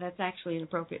characters. Yeah, that's actually an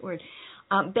appropriate word.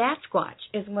 Bat Squatch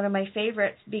is one of my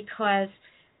favorites because,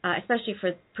 especially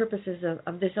for purposes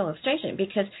of this illustration,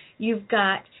 because you've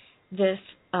got this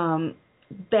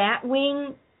bat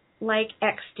wing-like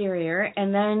exterior,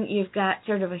 and then you've got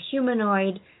sort of a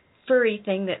humanoid furry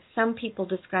thing that some people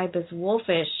describe as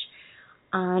wolfish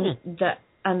on the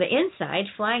inside,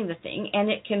 flying the thing, and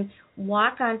it can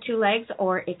walk on two legs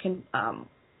or it can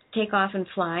take off and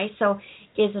fly. So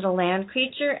is it a land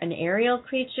creature, an aerial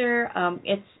creature?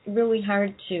 It's really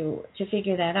hard to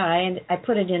figure that out. I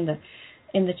put it in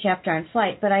the chapter on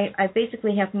flight, but I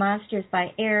basically have monsters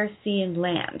by air, sea, and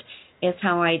land is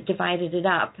how I divided it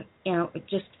up,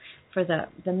 just for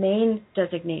the main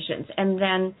designations. And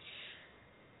then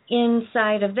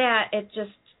inside of that, it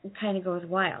just kind of goes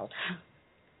wild.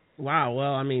 Wow.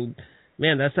 Well, I mean,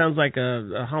 man, that sounds like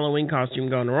a Halloween costume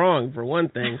gone wrong, for one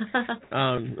thing.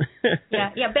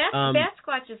 Yeah. Bat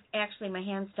Squatch is actually my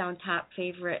hands-down top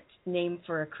favorite name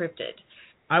for a cryptid.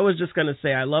 I was just going to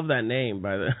say, I love that name.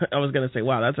 I was going to say,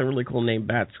 wow, that's a really cool name,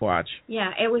 Bat Squatch.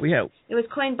 Yeah, it was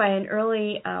coined by an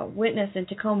early witness in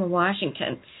Tacoma,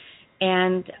 Washington.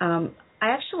 And I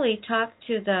actually talked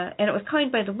to and it was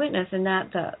coined by the witness and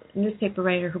not the newspaper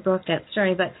writer who broke that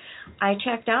story, but I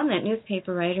tracked down that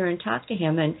newspaper writer and talked to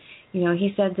him, and,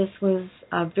 he said this was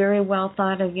a very well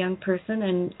thought of young person,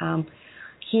 and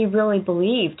he really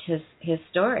believed his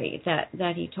story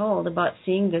that he told about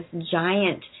seeing this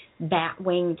giant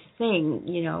bat-winged thing,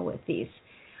 with these,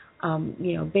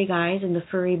 big eyes and the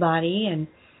furry body. And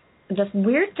the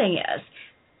weird thing is,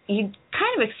 you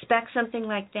kind of expect something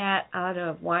like that out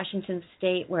of Washington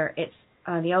State, where it's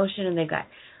on the ocean and they've got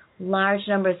large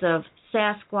numbers of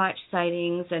Sasquatch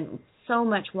sightings and so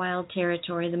much wild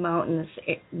territory, the mountains,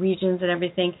 regions and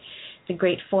everything, the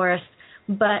great forest.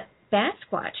 But Bat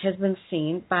Squatch has been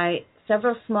seen by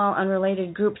several small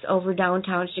unrelated groups over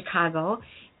downtown Chicago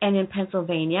and in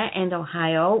Pennsylvania and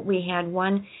Ohio. We had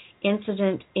one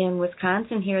incident in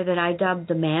Wisconsin here that I dubbed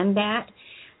the man bat.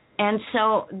 And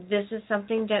so this is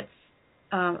something that's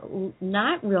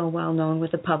not real well known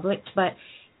with the public, but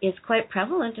is quite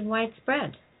prevalent and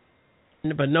widespread.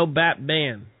 But no bat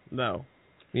ban, though.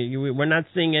 We're not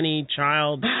seeing any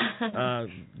child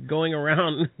going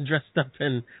around dressed up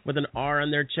with an R on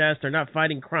their chest. They're not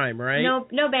fighting crime, right?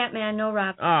 No Batman, no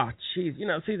Robin. Oh, jeez.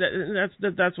 See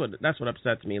that's what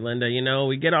upsets me, Linda.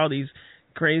 We get all these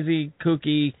crazy,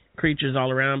 kooky creatures all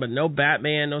around, but no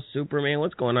Batman, no Superman.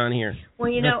 What's going on here?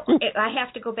 Well, I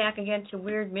have to go back again to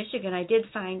Weird, Michigan. I did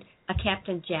find a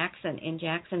Captain Jackson in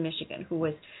Jackson, Michigan, who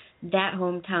was that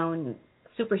hometown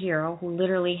superhero who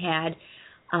literally had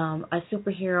a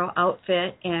superhero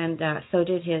outfit, and so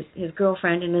did his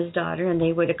girlfriend and his daughter, and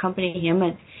they would accompany him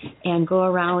and go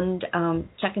around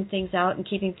checking things out and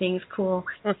keeping things cool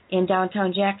in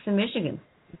downtown Jackson, Michigan.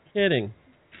 Kidding?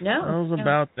 No. How's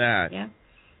about that? Yeah.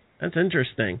 That's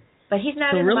interesting. But he's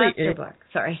not in the monster book.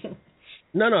 Sorry.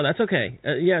 No, that's okay.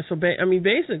 So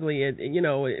basically,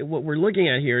 what we're looking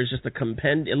at here is just a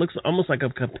compendium. It looks almost like a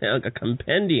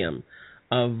compendium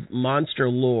of monster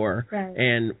lore, right.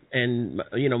 and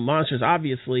monsters.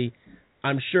 Obviously,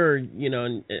 I'm sure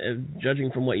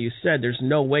judging from what you said, there's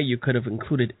no way you could have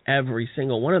included every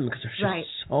single one of them because there's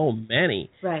just so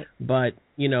many. Right. But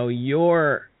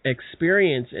your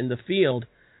experience in the field,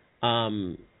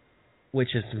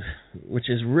 which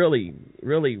is really,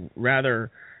 really rather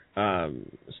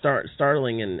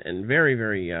startling and very,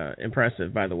 very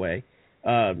impressive, by the way.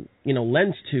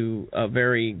 Lends to a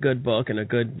very good book and a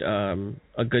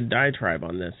good diatribe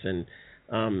on this. And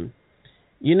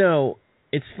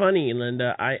it's funny,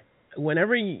 Linda.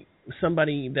 Whenever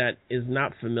somebody that is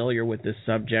not familiar with this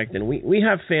subject, and we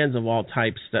have fans of all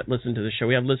types that listen to the show.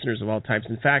 We have listeners of all types.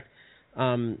 In fact,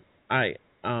 a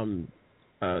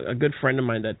good friend of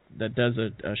mine that does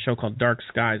a show called Dark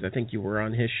Skies. I think you were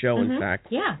on his show. Mm-hmm. In fact,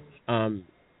 yeah.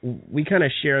 We kind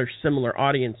of share similar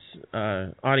audiences,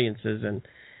 and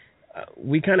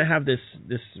we kind of have this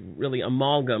really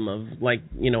amalgam of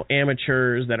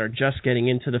amateurs that are just getting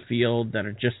into the field, that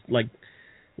are just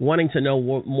wanting to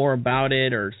know more about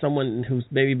it, or someone who's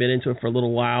maybe been into it for a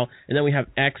little while, and then we have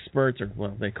experts,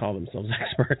 they call themselves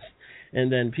experts,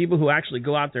 and then people who actually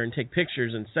go out there and take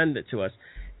pictures and send it to us.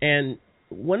 And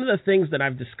one of the things that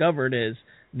I've discovered is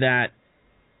that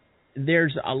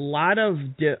there's a lot of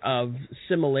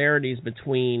similarities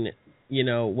between,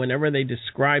 whenever they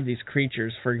describe these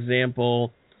creatures. For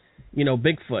example,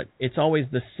 Bigfoot, it's always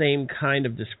the same kind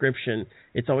of description.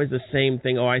 It's always the same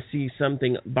thing. Oh, I see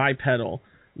something bipedal,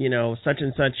 such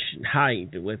and such height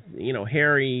with,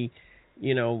 hairy,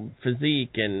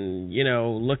 physique and,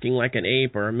 looking like an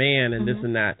ape or a man and this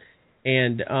and that.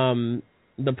 And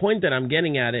the point that I'm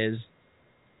getting at is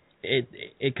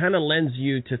it kind of lends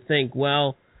you to think,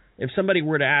 well, if somebody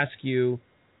were to ask you,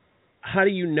 how do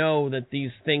you know that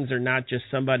these things are not just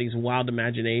somebody's wild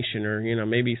imagination, or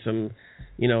maybe some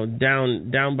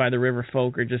down by the river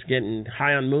folk are just getting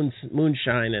high on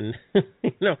moonshine and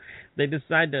they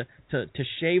decide to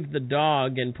shave the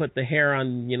dog and put the hair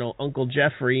on Uncle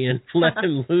Jeffrey and let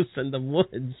him loose in the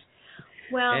woods.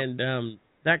 Well, and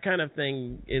that kind of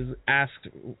thing is asked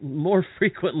more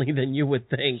frequently than you would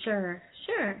think. Sure.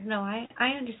 No, I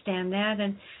understand that,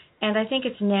 and I think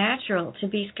it's natural to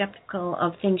be skeptical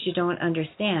of things you don't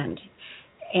understand.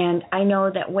 And I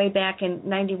know that way back in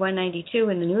 91, 92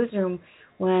 in the newsroom,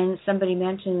 when somebody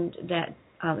mentioned that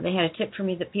they had a tip for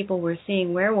me that people were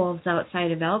seeing werewolves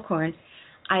outside of Elkhorn,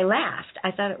 I laughed.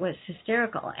 I thought it was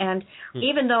hysterical. And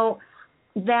even though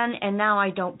then and now I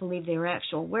don't believe they were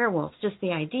actual werewolves, just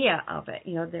the idea of it,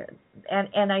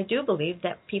 and I do believe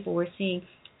that people were seeing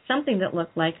something that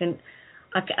looked like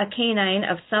a canine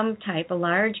of some type, a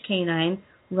large canine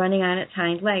running on its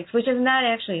hind legs, which is not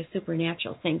actually a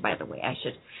supernatural thing, by the way. I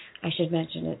should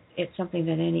mention it. It's something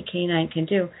that any canine can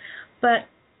do. But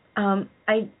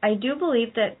I do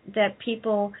believe that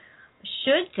people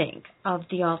should think of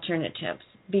the alternatives,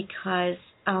 because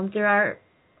there are,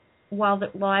 while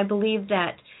I believe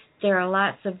that there are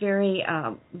lots of very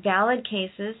valid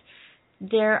cases,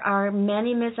 there are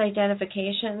many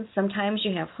misidentifications. Sometimes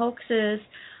you have hoaxes.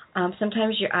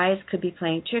 Sometimes your eyes could be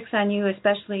playing tricks on you,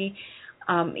 especially,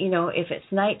 if it's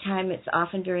nighttime, it's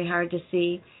often very hard to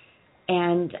see.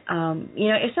 And,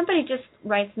 if somebody just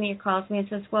writes me or calls me and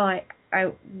says, well, I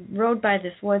rode by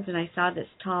this woods and I saw this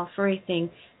tall furry thing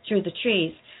through the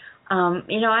trees,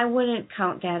 I wouldn't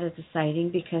count that as a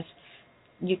sighting, because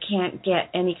you can't get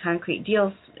any concrete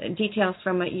details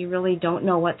from it. You really don't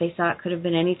know what they saw. It could have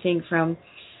been anything from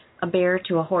a bear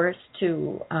to a horse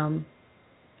to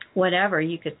whatever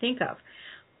you could think of.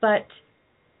 But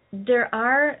there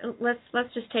are,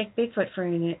 let's just take Bigfoot for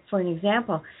an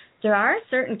example. There are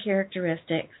certain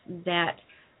characteristics that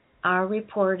are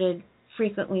reported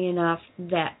frequently enough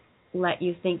that let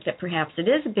you think that perhaps it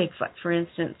is a Bigfoot. For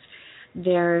instance,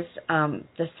 there's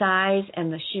the size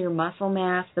and the sheer muscle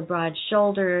mass, the broad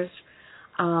shoulders,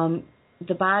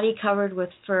 the body covered with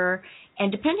fur,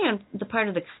 and depending on the part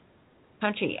of the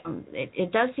country,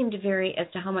 it does seem to vary as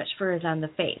to how much fur is on the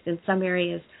face. In some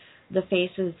areas, the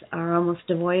faces are almost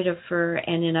devoid of fur,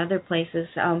 and in other places,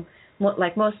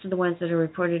 like most of the ones that are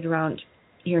reported around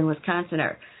here in Wisconsin,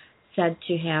 are said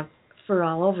to have fur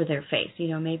all over their face.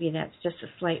 Maybe that's just a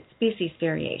slight species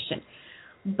variation.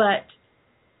 But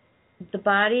the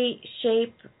body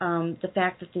shape, the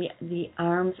fact that the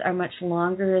arms are much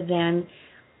longer than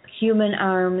human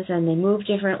arms and they move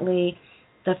differently,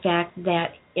 the fact that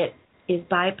it is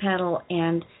bipedal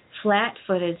and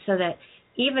flat-footed, so that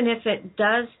even if it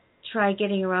does try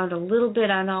getting around a little bit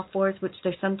on all fours, which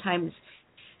they're sometimes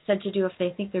said to do if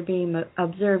they think they're being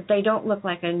observed, they don't look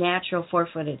like a natural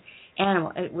four-footed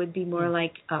animal. It would be more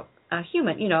like a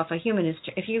human.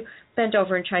 If you bent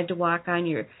over and tried to walk on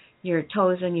your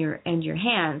toes and your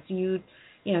hands,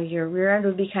 your rear end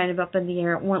would be kind of up in the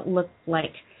air. It won't look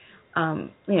like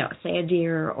say a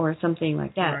deer or something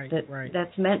like that. Right.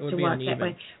 That's meant to walk that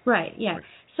way. Right, yeah. Right.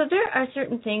 So there are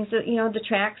certain things that, the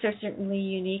tracks are certainly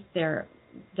unique. They're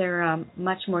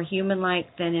much more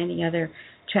human-like than any other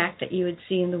track that you would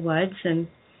see in the woods, and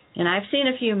I've seen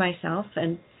a few myself,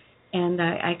 and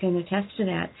I can attest to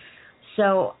that.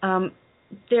 So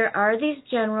there are these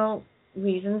general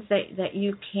reasons that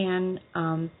you can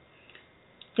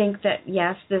think that,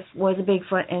 yes, this was a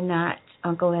Bigfoot and not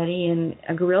Uncle Eddie in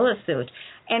a gorilla suit.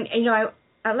 And,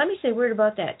 let me say a word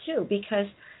about that, too, because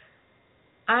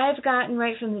I've gotten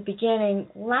right from the beginning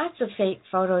lots of fake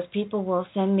photos. People will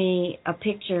send me a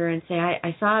picture and say,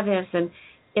 I saw this, and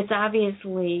it's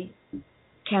obviously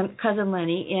Cousin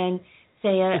Lenny in,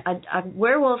 say, a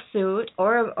werewolf suit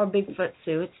or a Bigfoot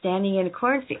suit standing in a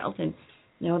cornfield, and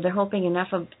they're hoping enough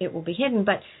of it will be hidden.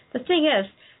 But the thing is,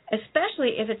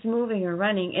 especially if it's moving or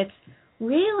running, it's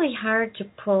really hard to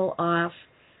pull off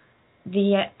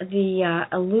the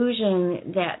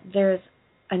illusion that there's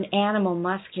an animal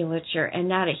musculature and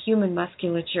not a human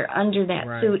musculature under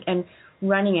that suit and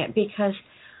running it, because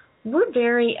we're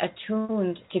very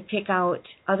attuned to pick out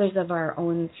others of our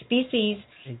own species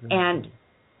and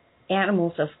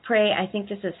animals of prey. I think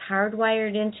this is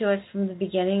hardwired into us from the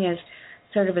beginning as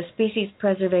sort of a species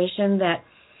preservation, that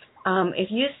if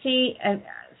you see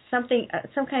some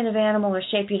kind of animal or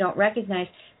shape you don't recognize,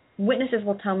 witnesses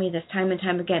will tell me this time and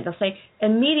time again. They'll say,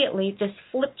 immediately this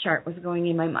flip chart was going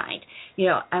in my mind. You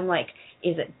know, I'm like,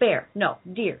 is it bear? No.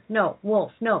 Deer? No.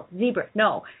 Wolf? No. Zebra?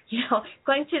 No. You know,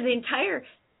 going through the entire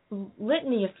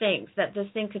litany of things that this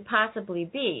thing could possibly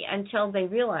be until they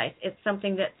realize it's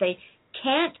something that they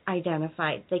can't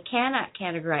identify, they cannot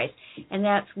categorize, and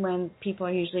that's when people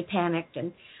are usually panicked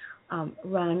and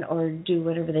run or do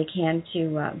whatever they can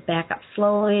to back up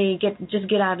slowly,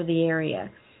 get out of the area.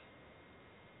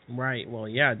 Right. Well,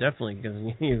 yeah, definitely, because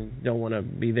you don't want to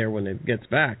be there when it gets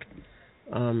back.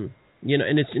 You know,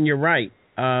 and you're right.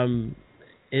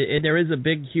 There is a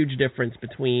big, huge difference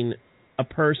between a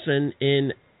person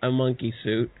in a monkey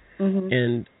suit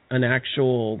and an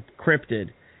actual cryptid.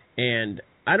 And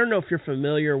I don't know if you're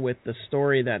familiar with the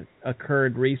story that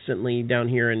occurred recently down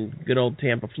here in good old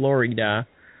Tampa, Florida,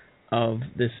 of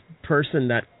this person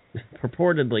that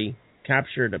purportedly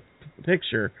captured a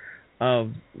picture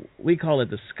of, we call it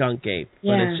the skunk ape,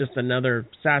 but it's just another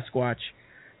Sasquatch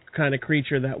kind of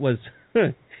creature that was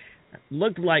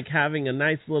looked like having a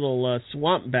nice little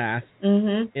swamp bath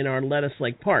in our Lettuce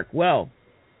Lake Park. Well,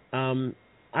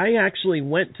 I actually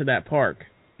went to that park,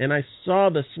 and I saw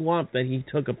the swamp that he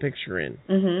took a picture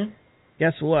in.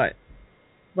 Guess what?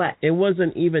 What? It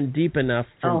wasn't even deep enough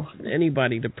for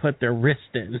anybody to put their wrist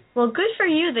in. Well, good for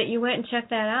you that you went and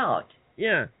checked that out.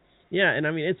 Yeah, and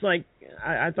I mean, it's like,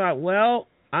 I thought, well,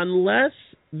 unless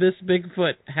this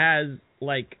Bigfoot has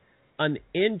like an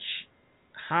inch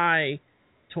high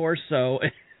torso,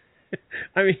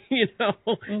 I mean, you know,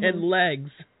 and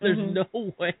legs, there's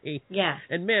no way. Yeah.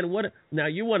 And man, now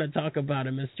you want to talk about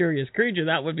a mysterious creature,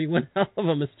 that would be one hell of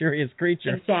a mysterious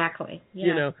creature. Exactly. Yeah.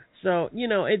 You know, so, you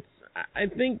know, I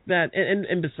think that,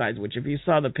 and besides which, if you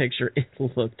saw the picture, it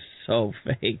looked so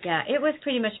fake. Yeah, it was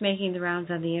pretty much making the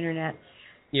rounds on the internet.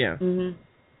 Yeah.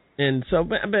 And so,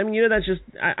 but I mean, you know, that's just,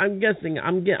 I'm guessing,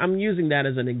 I'm using that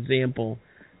as an example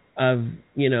of,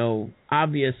 you know,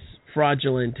 obvious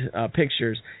fraudulent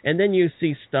pictures. And then you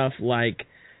see stuff like,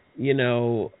 you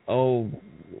know,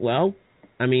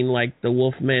 I mean, like the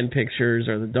Wolfman pictures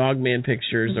or the Dogman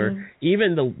pictures or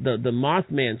even the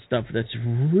Mothman stuff that's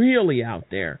really out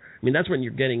there. I mean, that's when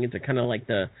you're getting into kind of like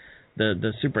the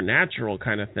supernatural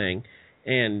kind of thing.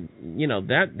 And, you know,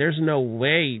 that there's no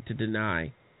way to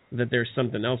deny that there's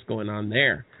something else going on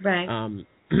there. Right.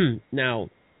 Now,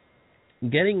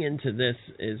 getting into this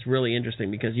is really interesting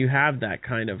because you have that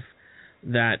kind of,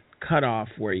 that cutoff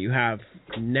where you have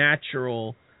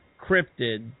natural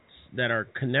cryptids that are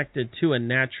connected to a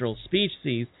natural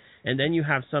species, and then you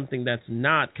have something that's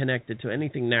not connected to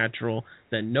anything natural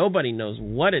that nobody knows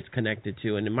what it's connected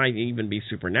to, and it might even be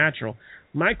supernatural.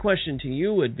 My question to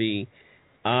you would be,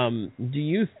 do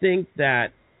you think that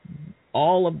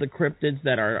all of the cryptids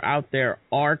that are out there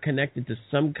are connected to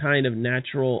some kind of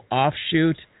natural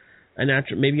offshoot,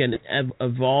 maybe an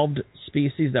evolved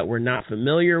species that we're not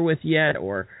familiar with yet,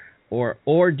 or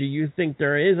do you think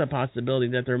there is a possibility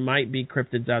that there might be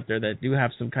cryptids out there that do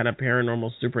have some kind of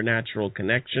paranormal, supernatural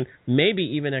connection, maybe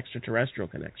even extraterrestrial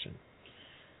connection?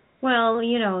 Well,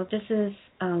 you know, this is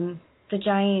the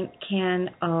giant can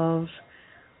of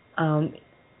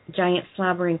giant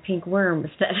slobbering pink worms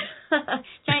that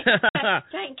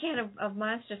giant can of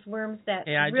monstrous worms that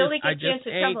really get you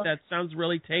into trouble. That sounds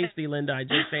really tasty, Linda. I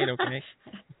just ate, okay?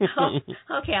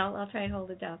 Okay, I'll try and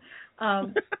hold it down.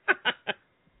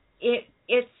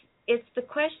 It's the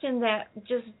question that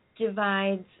just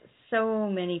divides so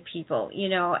many people, you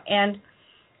know, and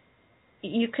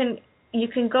you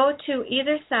can go to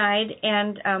either side,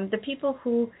 and the people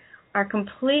who are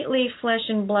completely flesh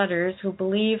and blooders, who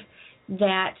believe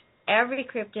that every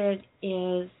cryptid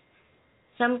is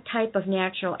some type of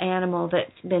natural animal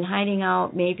that's been hiding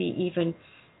out, maybe even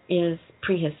is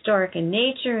prehistoric in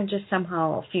nature, and just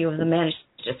somehow a few of them managed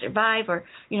to survive, or,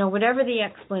 you know, whatever the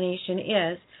explanation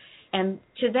is. And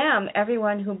to them,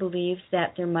 everyone who believes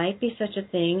that there might be such a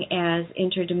thing as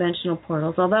interdimensional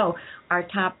portals, although our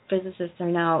top physicists are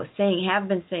now have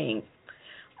been saying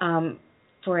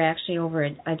for actually over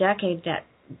a decade that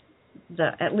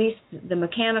at least the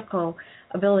mechanical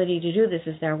ability to do this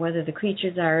is there. Whether the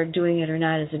creatures are doing it or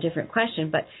not is a different question,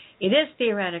 but it is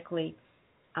theoretically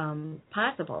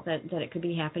possible that it could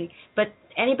be happening. But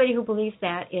anybody who believes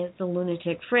that is the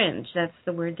lunatic fringe. That's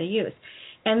the word they use.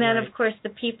 And then, of course, the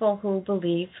people who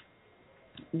believe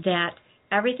that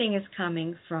everything is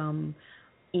coming from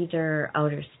either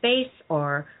outer space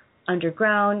or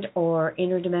underground or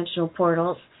interdimensional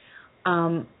portals.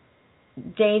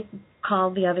 They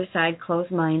called the other side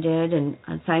closed-minded and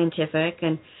unscientific,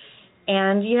 and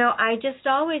I just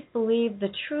always believe the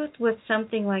truth with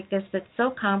something like this that's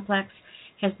so complex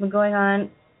has been going on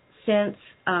since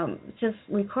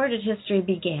recorded history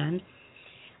began.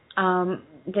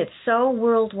 That's so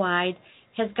worldwide,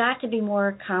 has got to be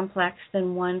more complex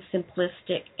than one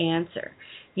simplistic answer.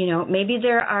 Maybe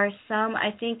there are some.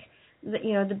 I think that,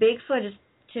 the Bigfoot is,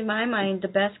 to my mind, the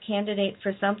best candidate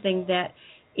for something that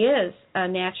is a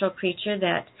natural creature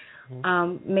that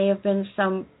may have been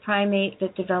some primate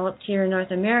that developed here in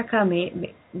North America.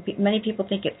 Many people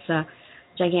think it's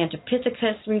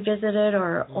Gigantopithecus revisited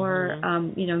or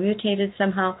mutated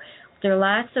somehow. There are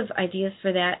lots of ideas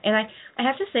for that. And I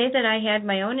have to say that I had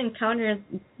my own encounter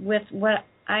with what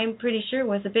I'm pretty sure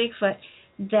was a Bigfoot,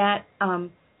 that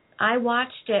I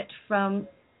watched it from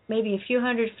maybe a few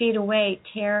hundred feet away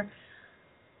tear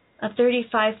a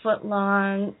 35-foot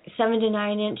long, 7 to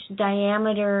 9 inch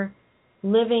diameter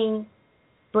living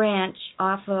branch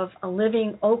off of a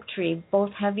living oak tree,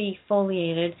 both heavy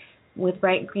foliated with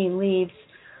bright green leaves,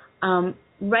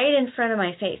 right in front of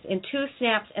my face in 2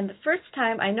 snaps. And the first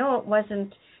time, I know it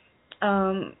wasn't,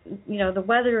 the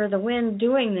weather or the wind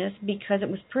doing this, because it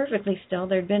was perfectly still.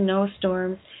 There had been no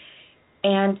storms.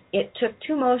 And it took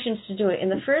 2 motions to do it. In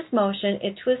the first motion,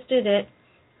 it twisted it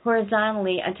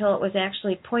horizontally until it was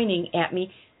actually pointing at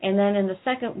me. And then in the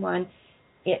second one,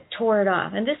 it tore it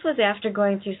off. And this was after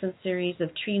going through some series of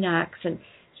tree knocks and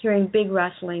hearing big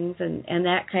rustlings and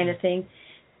that kind of thing.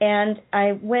 And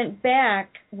I went back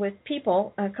with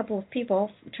people, a couple of people,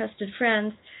 trusted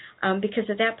friends, because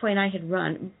at that point I had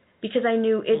run, because I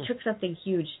knew it took something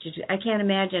huge to do. I can't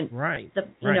imagine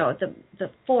the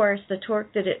force, the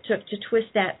torque that it took to twist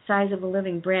that size of a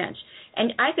living branch.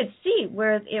 And I could see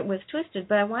where it was twisted,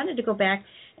 but I wanted to go back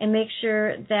and make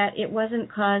sure that it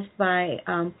wasn't caused by,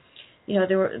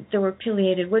 there were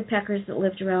pileated woodpeckers that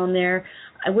lived around there.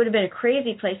 It would have been a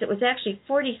crazy place. It was actually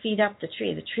 40 feet up the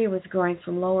tree. The tree was growing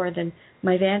from lower than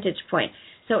my vantage point.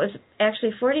 So it was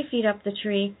actually 40 feet up the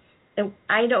tree.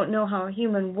 I don't know how a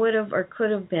human would have or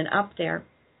could have been up there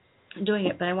doing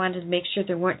it, but I wanted to make sure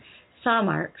there weren't saw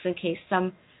marks in case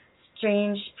for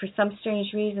some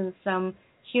strange reason, some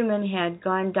human had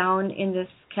gone down in this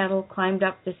kettle, climbed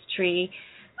up this tree,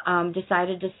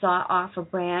 decided to saw off a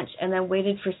branch, and then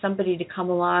waited for somebody to come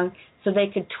along so they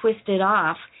could twist it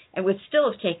off. It would still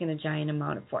have taken a giant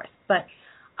amount of force. But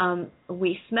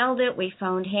we smelled it. We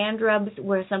found hand rubs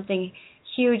where something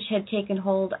huge had taken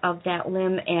hold of that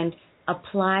limb and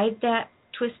applied that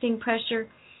twisting pressure.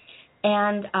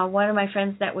 And one of my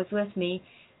friends that was with me,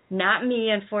 not me,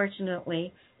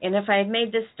 unfortunately, and if I had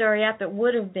made this story up, it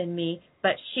would have been me,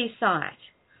 but she saw it.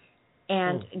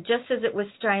 And just as it was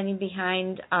striding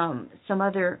behind some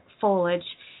other foliage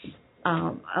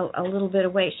a little bit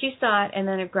away, she saw it, and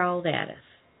then it growled at us.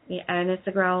 Yeah, and it's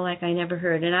a growl like I never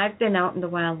heard. And I've been out in the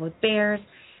wild with bears.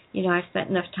 I've spent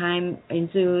enough time in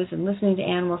zoos and listening to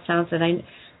animal sounds that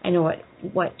I know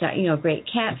what great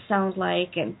cats sound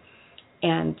like,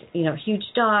 and huge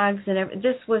dogs, and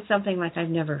this was something like I've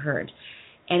never heard,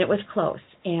 and it was close.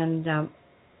 And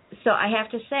so I have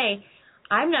to say,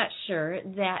 I'm not sure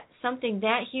that something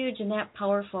that huge and that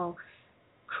powerful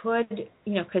could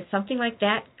something like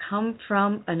that come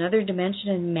from another dimension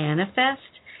and manifest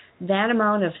that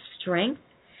amount of strength,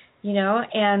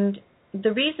 and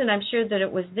the reason I'm sure that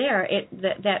it was there,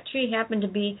 that tree happened to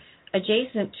be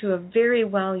adjacent to a very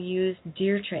well-used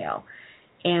deer trail,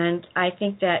 and I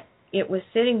think that it was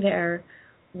sitting there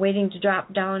waiting to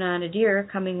drop down on a deer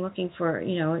coming looking for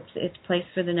its place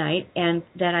for the night, and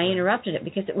that I interrupted it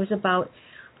because it was about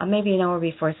maybe an hour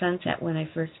before sunset when I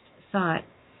first saw it,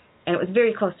 and it was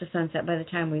very close to sunset by the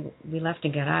time we left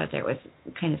and got out of there. It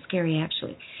was kind of scary,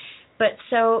 actually. But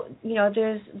so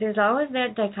there's always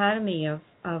that dichotomy of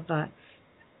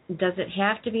does it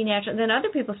have to be natural? Then other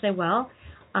people say, well,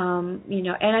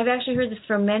 and I've actually heard this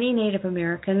from many Native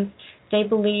Americans. They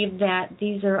believe that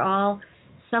these are all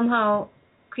somehow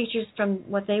creatures from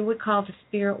what they would call the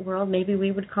spirit world. Maybe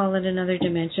we would call it another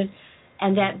dimension,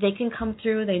 and that they can come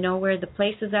through. They know where the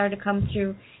places are to come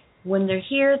through. When they're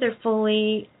here, they're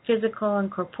fully physical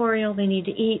and corporeal. They need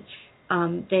to eat.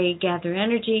 They gather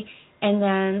energy. And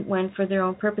then when, for their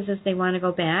own purposes, they want to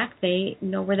go back, they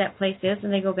know where that place is,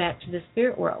 and they go back to the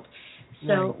spirit world.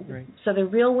 So So they're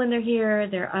real when they're here,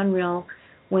 they're unreal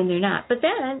when they're not. But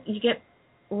then you get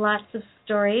lots of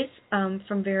stories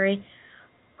from very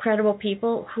credible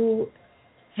people who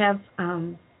have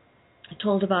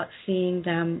told about seeing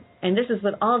them, and this is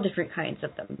with all different kinds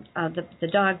of them, the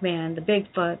Dogman, the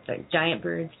Bigfoot, the giant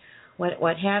birds,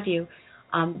 what have you.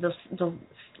 the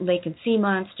lake and sea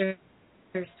monsters,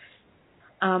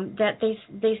 that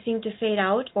they seem to fade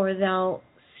out, or they'll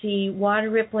see water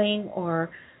rippling or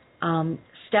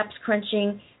steps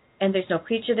crunching, and there's no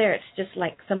creature there. It's just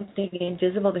like something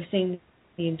invisible. They're seeing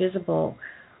the invisible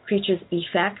creature's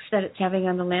effects that it's having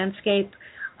on the landscape.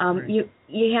 Right.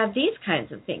 You have these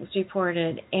kinds of things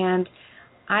reported, and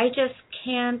I just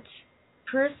can't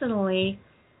personally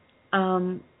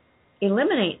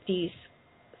eliminate these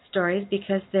stories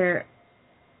because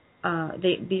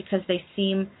because they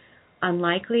seem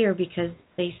unlikely, or because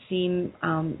they seem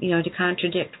to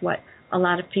contradict what a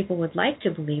lot of people would like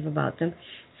to believe about them.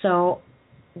 So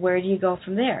where do you go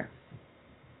from there?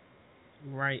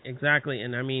 Right, exactly.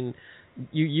 And I mean,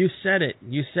 you said it.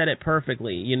 You said it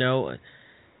perfectly. You know,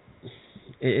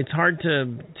 it's hard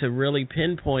to really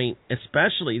pinpoint,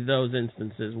 especially those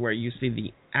instances where you see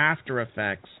the after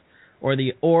effects or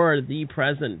the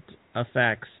present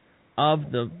effects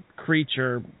of the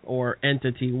creature or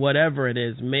entity, whatever it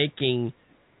is, making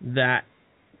that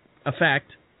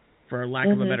effect, for lack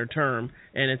of a better term.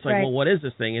 And it's like, well, what is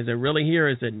this thing? Is it really here?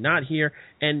 Is it not here?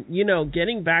 And,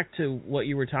 getting back to what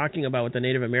you were talking about with the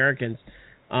Native Americans,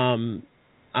 I'm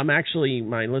actually,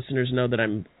 my listeners know that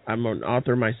I'm an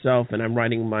author myself, and I'm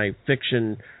writing my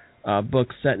fiction book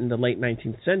set in the late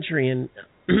 19th century. And,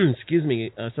 excuse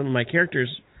me, some of my characters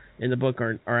in the book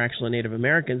are actually Native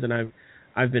Americans, and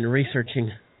I've been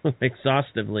researching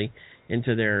exhaustively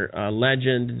into their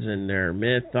legends and their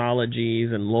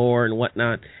mythologies and lore and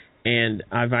whatnot. And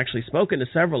I've actually spoken to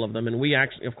several of them, and we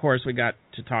actually, of course, we got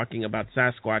to talking about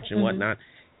Sasquatch and whatnot.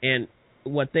 And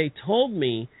what they told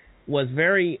me was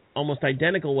very almost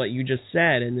identical what you just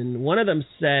said. And then one of them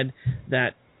said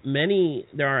that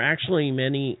there are actually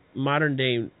many modern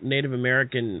day Native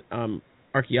American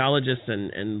archaeologists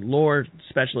and lore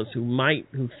specialists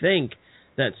who think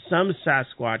that some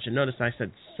Sasquatch, and notice I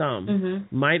said some,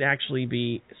 might actually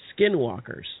be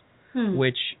skinwalkers,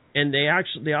 and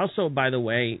they also, by the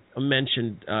way,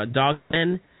 mentioned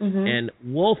dogmen and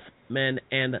wolfmen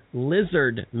and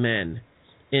lizard men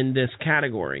in this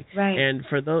category. Right. And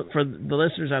for the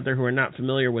listeners out there who are not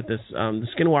familiar with this, the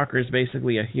skinwalker is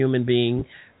basically a human being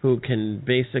who can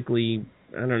basically,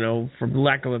 I don't know, for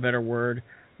lack of a better word,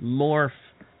 morph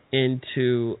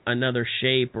into another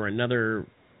shape or another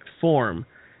form.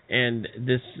 And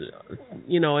this,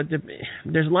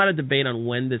 there's a lot of debate on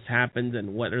when this happens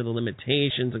and what are the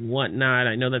limitations and whatnot.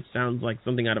 I know that sounds like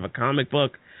something out of a comic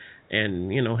book.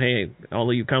 And, hey, all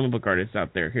of you comic book artists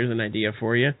out there, here's an idea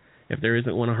for you, if there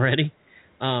isn't one already.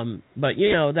 But,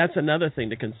 that's another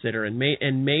thing to consider. And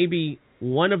maybe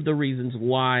one of the reasons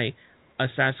why a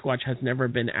Sasquatch has never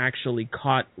been actually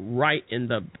caught right in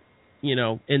the,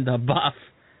 in the buff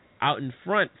out in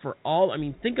front for all. I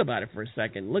mean, think about it for a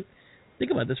second.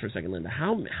 Think about this for a second, Linda.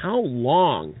 How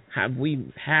long have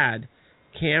we had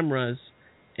cameras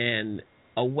and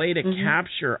a way to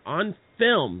capture on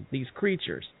film these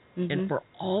creatures? And for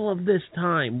all of this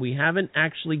time, we haven't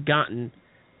actually gotten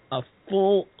a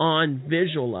full-on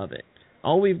visual of it.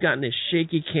 All we've gotten is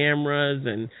shaky cameras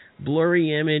and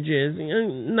blurry images.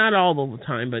 Not all the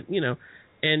time, but,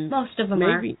 and most of them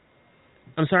are.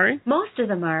 I'm sorry? Most of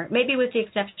them are, maybe with the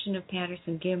exception of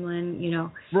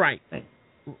Patterson-Gimlin, Right. But.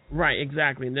 Right,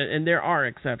 exactly. And there are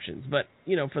exceptions. But,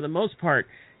 for the most part,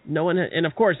 no one and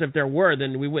of course, if there were,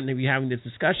 then we wouldn't be having this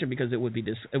discussion because it would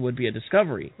be a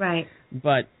discovery. Right.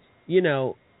 But,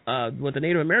 what the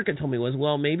Native American told me was,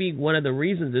 well, maybe one of the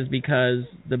reasons is because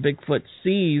the Bigfoot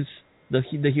sees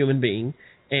the human being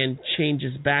and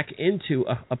changes back into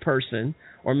a person,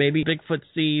 or maybe Bigfoot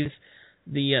sees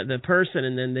the person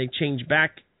and then they change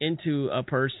back into a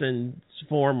person's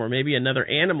form or maybe another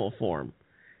animal form.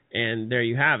 And there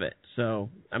you have it. So,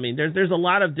 I mean, there's a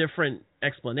lot of different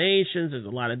explanations. There's a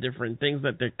lot of different things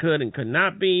that there could and could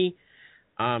not be.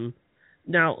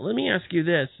 Now, let me ask you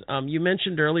this. You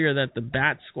mentioned earlier that the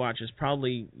bat squatch is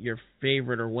probably your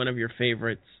favorite or one of your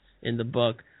favorites in the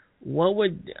book. What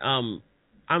would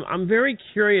I'm very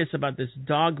curious about this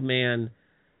dogman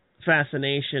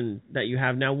fascination that you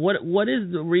have now. What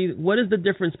is the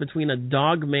difference between a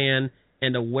dogman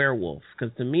and a werewolf?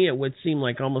 Because to me it would seem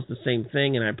like almost the same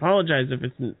thing, and I apologize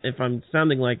if I'm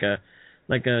sounding like an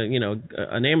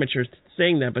amateur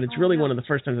saying that, but it's really one of the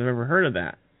first times I've ever heard of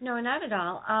that. No, not at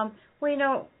all.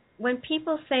 When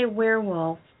people say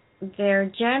werewolf,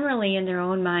 they're generally in their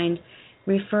own mind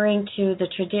referring to the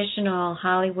traditional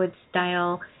Hollywood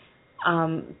style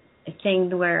thing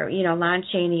where Lon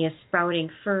Chaney is sprouting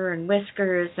fur and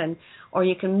whiskers, or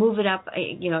you can move it up.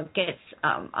 It gets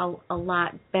a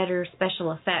lot better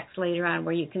special effects later on,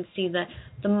 where you can see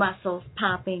the muscles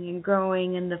popping and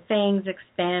growing and the fangs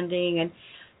expanding,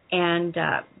 and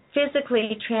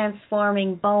physically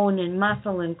transforming bone and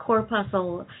muscle and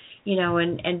corpuscle,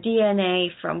 and DNA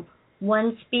from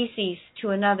one species to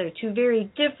another, two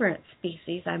very different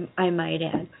species, I might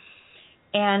add.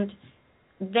 And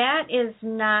that is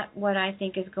not what I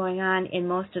think is going on in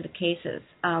most of the cases.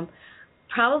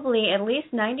 Probably at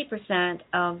least 90%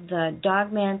 of the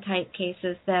Dogman type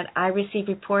cases that I receive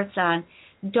reports on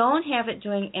don't have it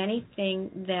doing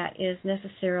anything that is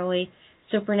necessarily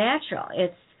supernatural.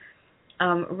 It's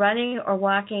running or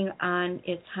walking on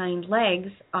its hind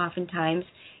legs oftentimes.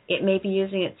 It may be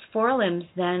using its forelimbs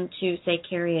then to, say,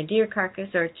 carry a deer carcass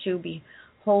or to be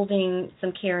holding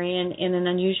some carrion in an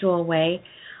unusual way.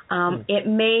 It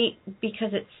may, because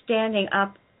it's standing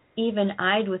up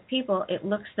even-eyed with people, it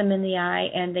looks them in the eye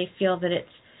and they feel that it's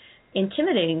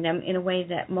intimidating them in a way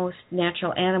that most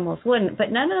natural animals wouldn't.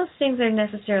 But none of those things are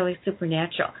necessarily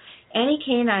supernatural. Any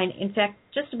canine, in fact,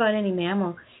 just about any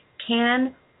mammal,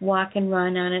 can walk and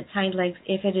run on its hind legs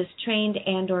if it is trained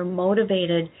and or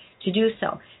motivated to do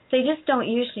so. They just don't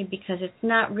usually, because it's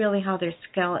not really how their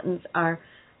skeletons are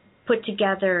put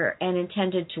together and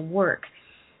intended to work.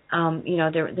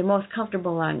 They're most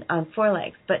comfortable on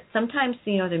forelegs, but sometimes,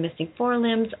 they're missing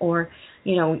forelimbs, or,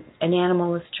 an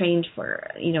animal is trained for,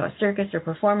 a circus or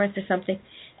performance or something,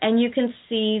 and you can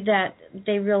see that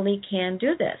they really can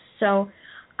do this. So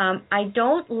I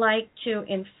don't like to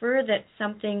infer that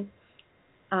something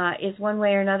is one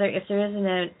way or another if there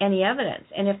isn't any evidence.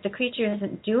 And if the creature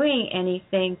isn't doing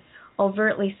anything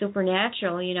overtly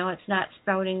supernatural, it's not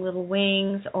sprouting little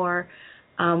wings or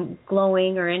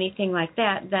glowing or anything like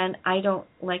that, then I don't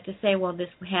like to say, well, this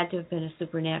had to have been a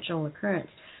supernatural occurrence.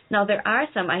 Now, there are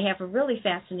some. I have a really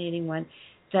fascinating one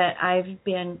that I've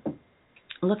been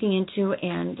looking into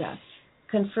and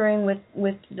conferring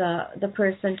with the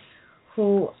person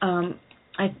who,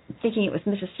 I'm thinking it was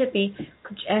Mississippi.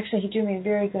 Actually, he drew me a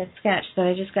very good sketch that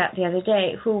I just got the other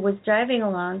day, who was driving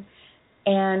along,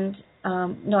 and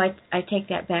no, I take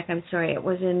that back. I'm sorry. It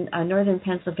was in northern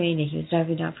Pennsylvania. He was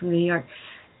driving down from New York.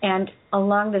 And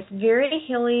along this very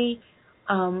hilly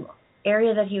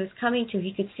area that he was coming to,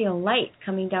 he could see a light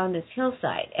coming down this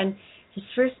hillside. And his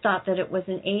first thought that it was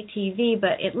an ATV,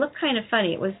 but it looked kind of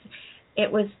funny.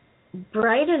 It was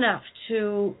bright enough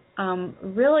to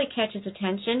really catch his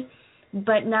attention,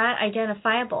 but not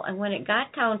identifiable. And when it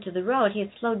got down to the road, he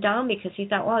had slowed down because he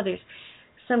thought, wow, there's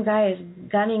some guy is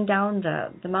gunning down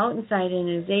the mountainside in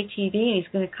his ATV, and he's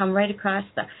going to come right across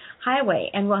the highway.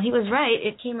 And well, he was right.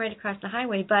 It came right across the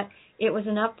highway, but it was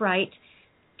an upright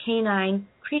canine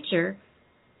creature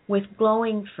with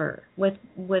glowing fur.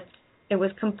 It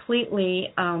was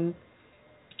completely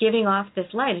giving off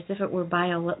this light as if it were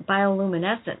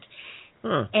bioluminescent.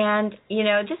 Huh. And,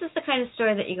 this is the kind of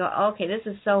story that you go, okay, this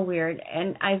is so weird.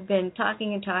 And I've been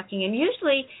talking, and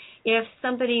usually if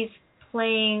somebody's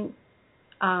playing,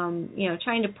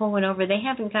 trying to pull one over, they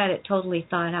haven't got it totally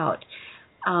thought out.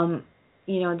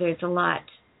 There's a lot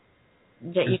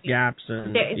that you can, gaps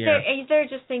and there are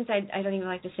just things I don't even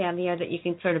like to say on the air that you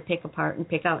can sort of pick apart and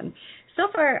pick out. And so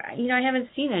far, I haven't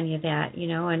seen any of that,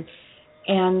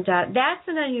 and that's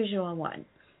an unusual one.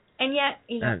 And yet,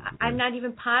 I'm not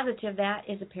even positive that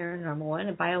is a paranormal one.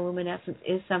 A bioluminescence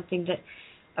is something that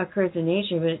occurs in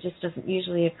nature, but it just doesn't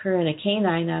usually occur in a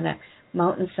canine on a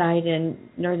mountainside in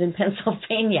northern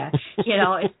Pennsylvania.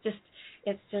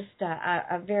 It's just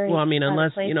a very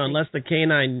unless the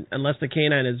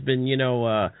canine has been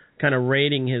kind of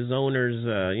raiding his owner's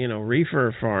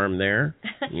reefer farm there.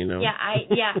 I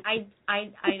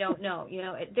don't know.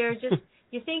 They're just,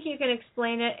 you think you can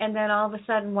explain it, and then all of a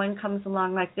sudden one comes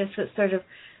along like this that sort of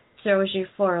throws you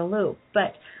for a loop.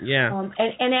 But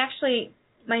and actually,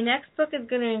 my next book is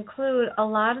going to include a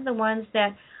lot of the ones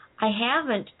that I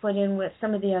haven't put in with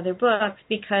some of the other books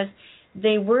because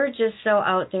they were just so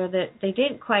out there that they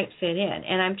didn't quite fit in.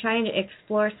 And I'm trying to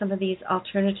explore some of these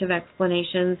alternative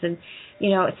explanations. And,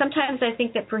 sometimes I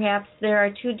think that perhaps there are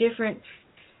two different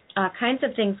kinds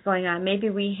of things going on. Maybe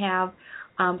we have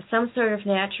some sort of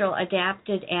natural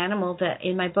adapted animal that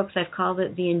in my books I've called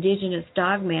it the indigenous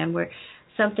dogman, where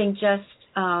something just,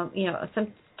 some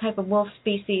type of wolf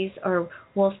species or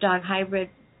wolf-dog hybrid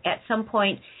at some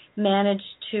point managed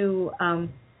to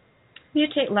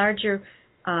mutate larger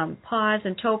paws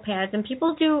and toe pads, and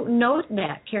people do note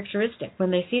that characteristic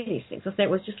when they see these things. They'll say it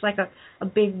was just like a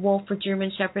big wolf or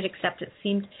German Shepherd, except it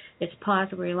seemed its paws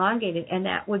were elongated, and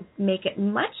that would make it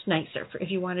much nicer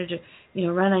if you wanted to,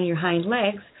 run on your hind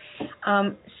legs.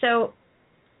 So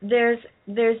there's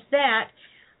that,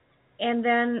 and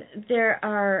then there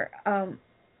are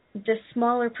the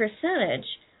smaller percentage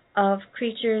of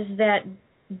creatures that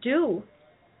do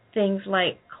things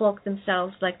like cloak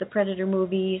themselves like the Predator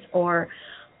movies, or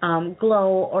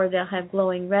glow, or they'll have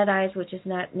glowing red eyes, which is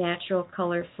not natural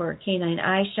color for canine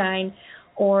eye shine,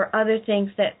 or other things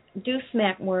that do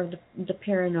smack more of the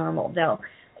paranormal. They'll,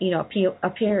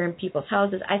 appear in people's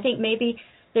houses. I think maybe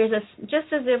there's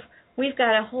just as if we've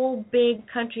got a whole big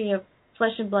country of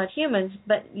flesh and blood humans,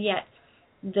 but yet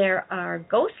there are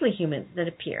ghostly humans that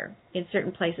appear in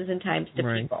certain places and times to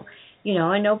people.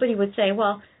 And nobody would say,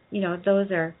 well,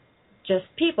 those are just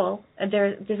people.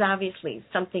 There's obviously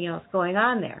something else going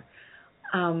on there.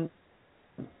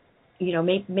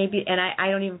 Maybe, and I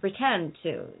don't even pretend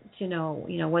to know,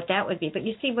 what that would be. But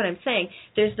you see what I'm saying?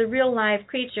 There's the real live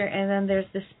creature, and then there's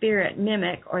the spirit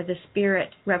mimic or the spirit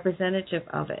representative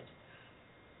of it.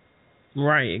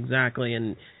 Right, exactly.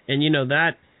 And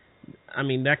that,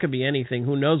 that could be anything.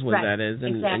 Who knows what that is?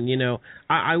 And, exactly. And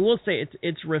I will say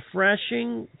it's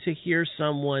refreshing to hear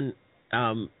someone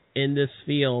in this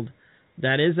field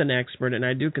that is an expert, and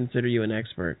I do consider you an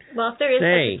expert. Well, if there is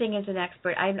such a thing as an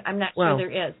expert, I'm not sure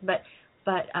there is, but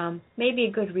maybe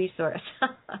a good resource.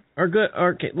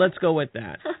 Okay, let's go with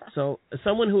that. So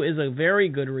someone who is a very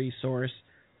good resource,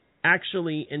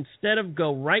 actually, instead of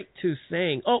go right to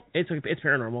saying, oh, it's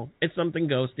paranormal, it's something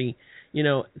ghosty,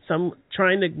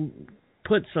 trying to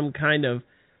put some kind of,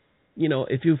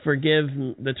 if you forgive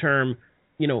the term,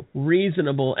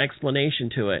 reasonable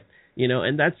explanation to it.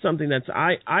 And that's something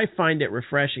I find it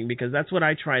refreshing, because that's what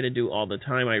I try to do all the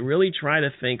time. I really try to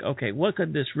think, okay, what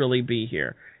could this really be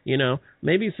here?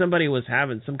 Maybe somebody was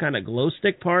having some kind of glow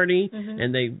stick party,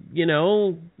 and they, I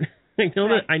know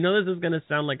this is going to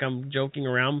sound like I'm joking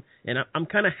around, and I'm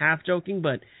kind of half joking,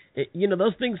 but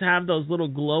those things have those little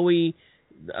glowy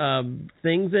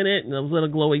things in it, and those little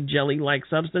glowy jelly-like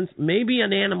substance. Maybe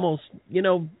an animal,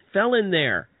 fell in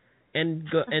there and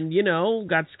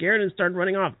got scared and started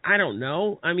running off. I don't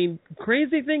know.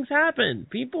 Crazy things happen.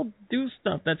 People do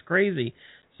stuff that's crazy.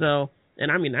 So,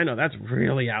 and I know that's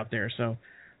really out there. So,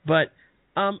 but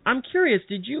I'm curious.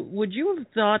 Would you have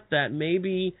thought that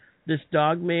maybe this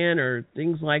Dogman or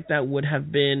things like that would have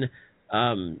been?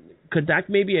 Could that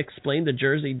maybe explain the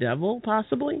Jersey Devil,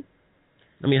 possibly?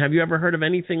 Have you ever heard of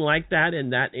anything like that in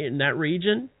that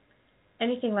region?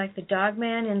 Anything like the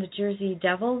Dogman in the Jersey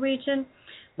Devil region?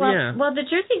 Well, the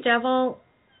Jersey Devil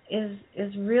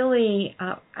is really,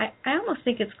 I almost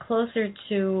think it's closer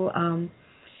to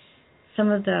some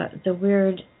of the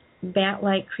weird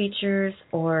bat-like creatures,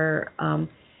 or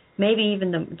maybe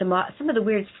even some of the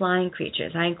weird flying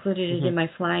creatures. I included it in my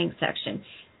flying section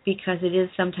because it is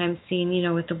sometimes seen,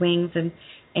 with the wings and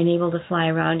able to fly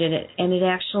around in it. And it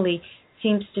actually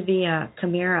seems to be a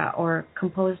chimera, or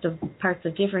composed of parts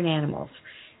of different animals.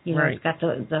 It's got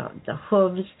the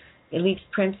hooves. It leaves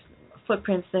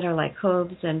footprints that are like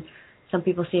hooves, and some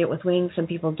people see it with wings, some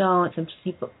people don't. Some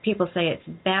people say it's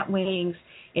bat wings.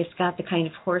 It's got the kind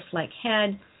of horse-like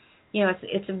head.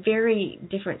 It's a very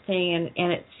different thing,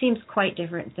 and it seems quite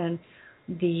different than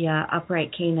the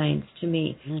upright canines to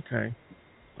me. Okay.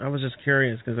 I was just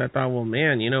curious, because I thought, well,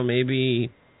 man,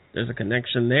 maybe there's a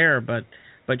connection there, but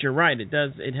you're right. It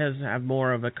does. It has have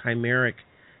more of a chimeric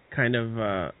kind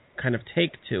of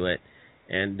take to it,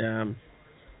 and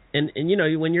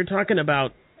when you're talking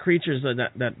about creatures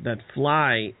that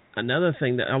fly, another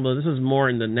thing that, although this is more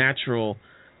in the natural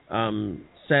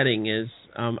setting, is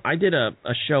I did a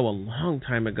show a long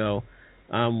time ago.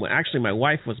 Actually, my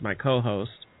wife was my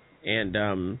co-host,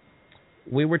 and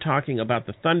we were talking about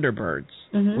the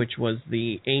Thunderbirds, which was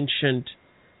the ancient,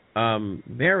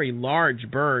 very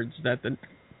large birds that the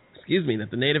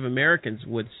Native Americans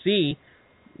would see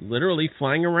literally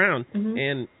flying around.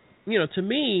 And, to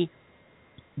me,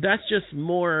 that's just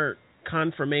more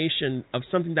confirmation of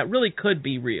something that really could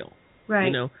be real.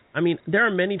 Right. There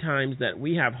are many times that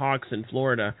we have hawks in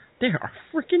Florida. They are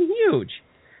freaking huge.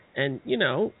 And,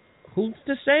 who's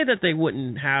to say that they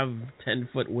wouldn't have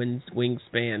 10-foot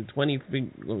wingspan, 20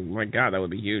 feet? Oh, my God, that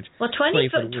would be huge. Well,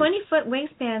 20-foot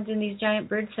wingspans in these giant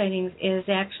bird sightings is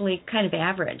actually kind of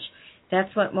average.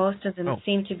 That's what most of them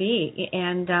seem to be.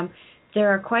 And there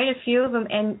are quite a few of them,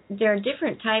 and there are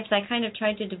different types. I kind of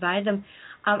tried to divide them.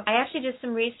 I actually did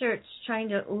some research trying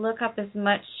to look up as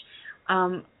much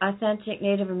authentic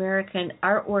Native American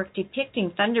artwork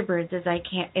depicting thunderbirds as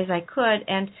I could,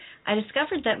 and I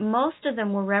discovered that most of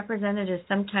them were represented as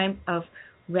some type of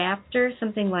raptor,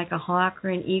 something like a hawk or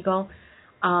an eagle.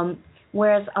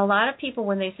 Whereas a lot of people,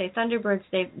 when they say thunderbirds,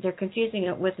 they're confusing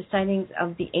it with the sightings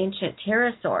of the ancient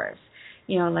pterosaurs,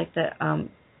 like the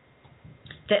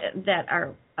that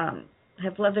are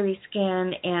have leathery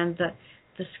skin and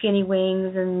the skinny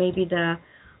wings, and maybe the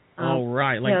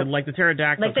like the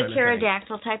pterodactyl, like the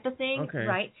pterodactyl type of thing,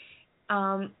 right?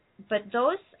 But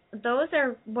those those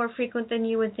are more frequent than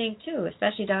you would think too,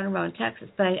 especially down around Texas.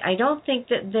 But I don't think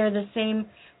that they're the same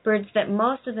birds that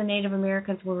most of the Native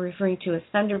Americans were referring to as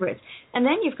thunderbirds. And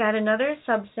then you've got another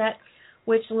subset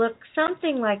which look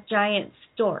something like giant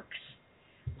storks.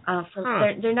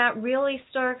 They're not really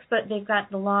storks, but they've got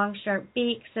the long, sharp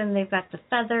beaks and they've got the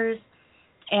feathers.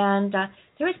 And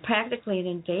there was practically an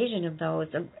invasion of those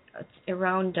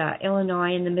around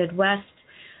Illinois and the Midwest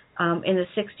in the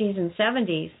 60s and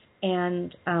 70s.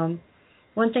 And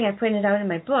one thing I pointed out in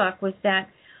my book was that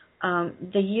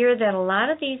the year that a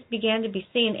lot of these began to be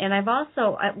seen, and I've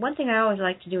also, one thing I always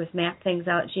like to do is map things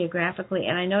out geographically,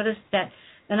 and I noticed that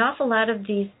an awful lot of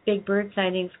these big bird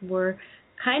sightings were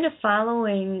kind of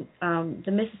following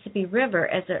the Mississippi River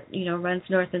as it, runs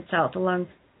north and south along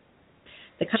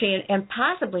the country, and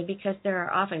possibly because there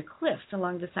are often cliffs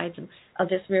along the sides of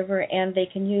this river, and they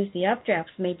can use the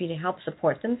updrafts maybe to help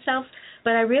support themselves.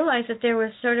 But I realized that there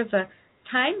was sort of a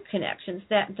time connections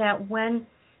that when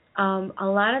a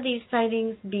lot of these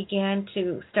sightings began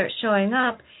to start showing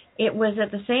up, it was at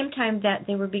the same time that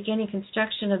they were beginning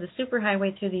construction of the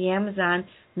superhighway through the Amazon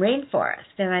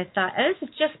rainforest. And I thought, and this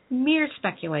is just mere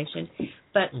speculation,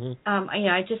 but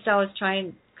I just always try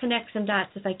and connect some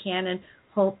dots if I can, and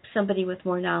hope somebody with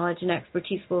more knowledge and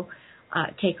expertise will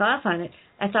take off on it.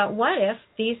 I thought, what if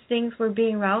these things were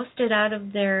being rousted out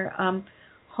of their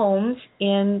homes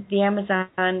in the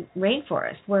Amazon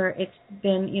rainforest, where it's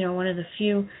been, one of the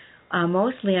few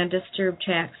mostly undisturbed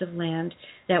tracts of land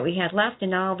that we had left,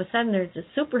 and now all of a sudden there's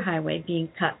a superhighway being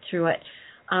cut through it.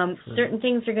 Certain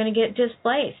things are going to get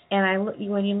displaced, and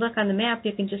when you look on the map,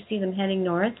 you can just see them heading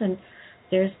north, and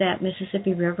there's that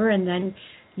Mississippi River, and then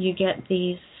you get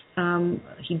these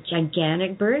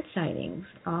gigantic bird sightings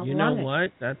all You know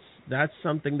what? That's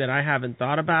something that I haven't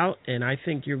thought about, and I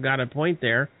think you've got a point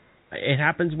there. It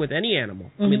happens with any animal.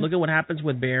 Mm-hmm. I mean, look at what happens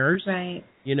with bears. Right.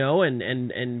 And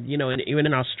even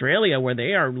in Australia, where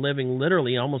they are living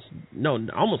literally almost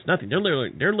nothing.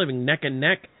 They're living neck and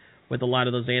neck with a lot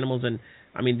of those animals, and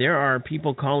I mean, there are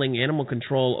people calling animal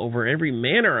control over every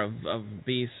manner of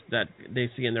beast that they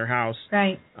see in their house.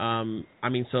 Right. I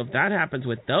mean, so if that happens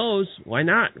with those, why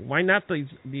not? Why not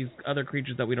these other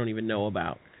creatures that we don't even know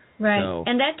about? Right. So,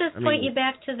 and that does point you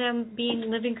back to them being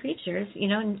living creatures,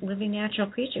 living natural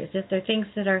creatures. If they're things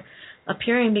that are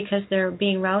appearing because they're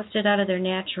being rousted out of their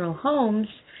natural homes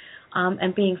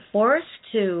and being forced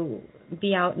to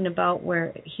be out and about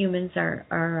where humans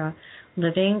are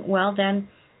living, well, then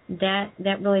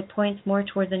that really points more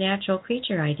toward the natural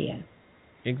creature idea.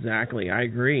 Exactly, I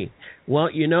agree. Well,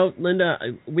 Linda,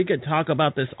 we could talk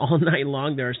about this all night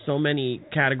long. There are so many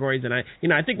categories, and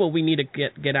I think what we need to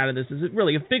get out of this is that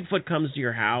really, if Bigfoot comes to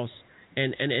your house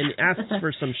and asks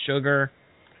for some sugar,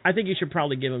 I think you should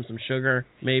probably give him some sugar,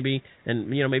 maybe, and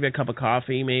maybe a cup of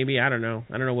coffee, maybe. I don't know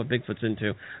what Bigfoot's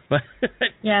into, but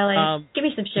yeah, give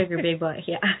me some sugar, big boy.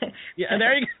 Yeah. Yeah,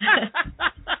 there you go.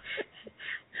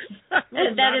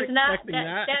 that is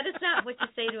not what you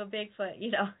say to a Bigfoot,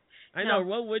 I know.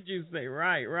 What would you say?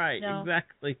 Right, no,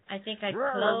 exactly. I think I'd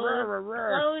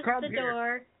close the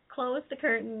door, close the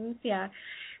curtains, yeah.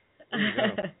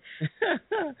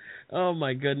 Oh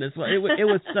my goodness! Well, it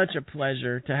was such a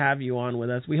pleasure to have you on with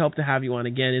us. We hope to have you on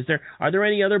again. Are there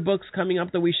any other books coming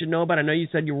up that we should know about? I know you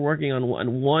said you were working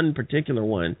on one particular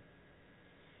one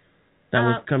that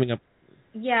was coming up.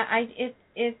 Yeah,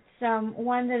 it's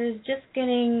one that is just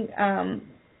getting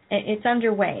it's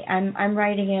underway. I'm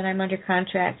writing it. I'm under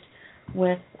contract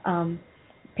with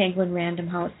Penguin Random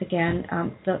House again,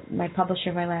 my publisher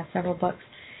of my last several books.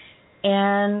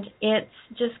 And it's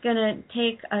just going to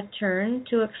take a turn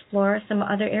to explore some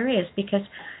other areas because,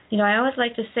 I always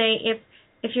like to say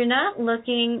if you're not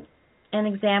looking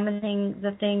and examining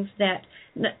the things that,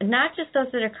 not just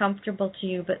those that are comfortable to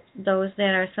you, but those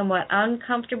that are somewhat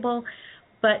uncomfortable,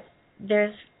 but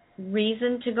there's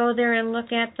reason to go there and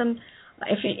look at them.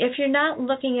 If you're not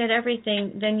looking at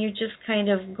everything, then you're just kind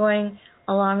of going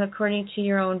along according to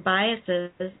your own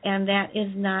biases, and that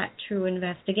is not true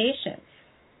investigation.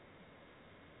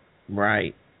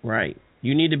 Right.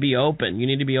 You need to be open. You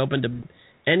need to be open to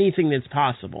anything that's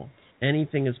possible.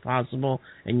 Anything is possible,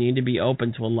 and you need to be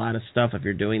open to a lot of stuff if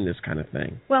you're doing this kind of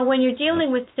thing. Well, when you're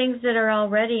dealing with things that are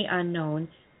already unknown,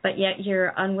 but yet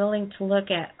you're unwilling to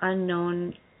look at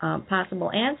unknown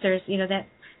possible answers,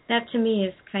 that to me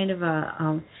is kind of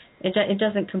it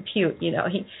doesn't compute, No.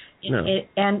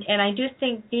 And I do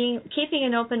think keeping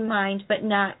an open mind, but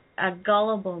not a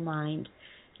gullible mind.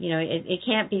 It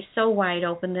can't be so wide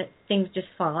open that things just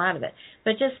fall out of it.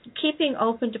 But just keeping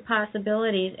open to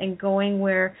possibilities and going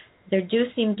where there do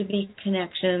seem to be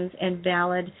connections and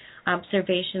valid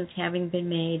observations having been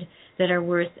made that are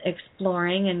worth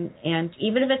exploring, and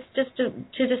even if it's just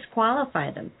to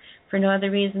disqualify them for no other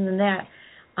reason than that,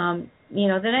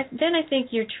 then I think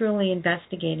you're truly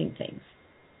investigating things.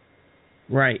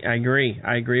 Right, I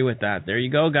agree with that. There you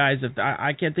go, guys. If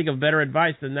I can't think of better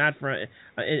advice than that.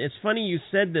 It's funny you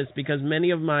said this, because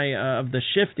many of my of the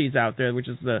Shifties out there, which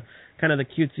is the kind of the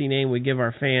cutesy name we give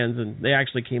our fans, and they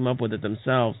actually came up with it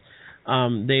themselves.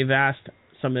 They've asked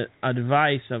some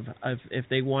advice of if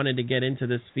they wanted to get into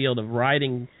this field of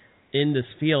writing in this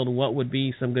field, what would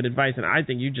be some good advice? And I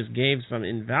think you just gave some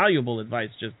invaluable advice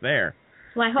just there.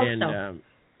 Well, I hope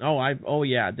so. Oh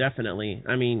yeah, definitely.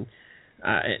 I mean,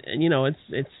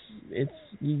 it's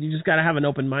you just got to have an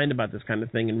open mind about this kind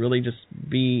of thing, and really just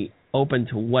be open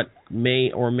to what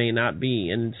may or may not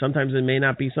be. And sometimes it may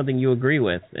not be something you agree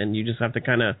with, and you just have to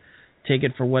kind of take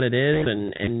it for what it is,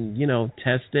 and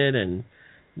test it. And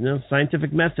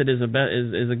scientific method is a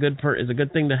good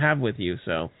thing to have with you.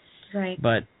 So, right.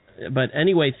 But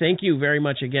anyway, thank you very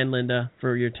much again, Linda,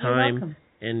 for your time. You're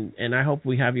welcome. And I hope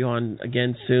we have you on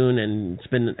again soon. And it's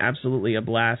been absolutely a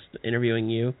blast interviewing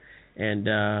you. And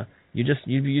you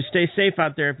stay safe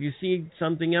out there. If you see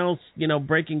something else,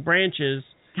 breaking branches,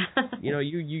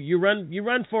 you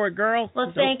run for it, girl.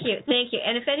 Well, thank you.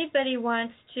 And if anybody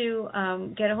wants to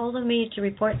get a hold of me to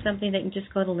report something, they can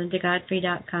just go to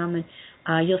lindagodfrey.com,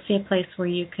 and you'll see a place where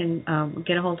you can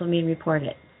get a hold of me and report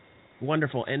it.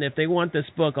 Wonderful. And if they want this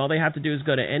book, all they have to do is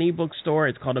go to any bookstore.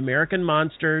 It's called American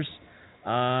Monsters,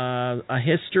 A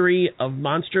History of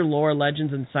Monster Lore,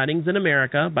 Legends, and Sightings in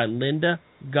America by Linda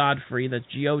Godfrey. That's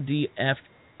Godfrey.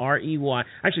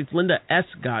 Actually, it's Linda S.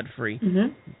 Godfrey,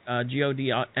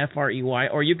 Godfrey.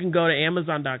 Or you can go to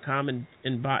Amazon.com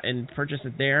and purchase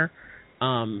it there.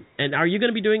 And are you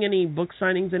going to be doing any book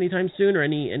signings anytime soon, or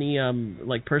any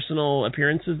like personal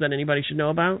appearances that anybody should know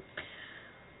about?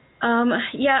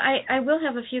 Yeah, I will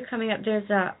have a few coming up. There's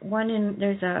a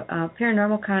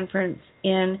paranormal conference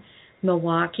in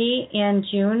Milwaukee in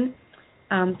June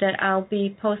that I'll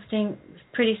be posting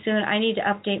pretty soon. I need to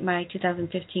update my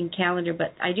 2015 calendar,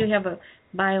 but I do have a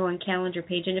bio and calendar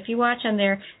page, and if you watch on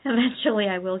there, eventually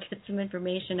I will get some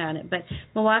information on it. But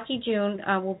Milwaukee, June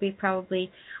will be probably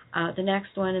the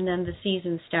next one, and then the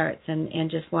season starts,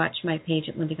 and just watch my page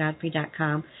at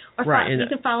lindagodfrey.com. Or you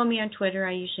can follow me on Twitter.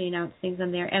 I usually announce things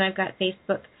on there, and I've got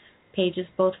Facebook pages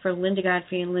both for Linda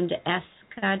Godfrey and Linda S.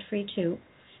 Godfrey too.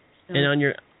 So, and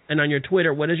on your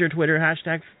Twitter, what is your Twitter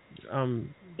hashtag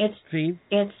feed?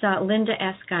 It's Linda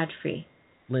S. Godfrey.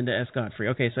 Linda S. Godfrey.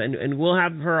 Okay, so and we'll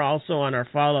have her also on our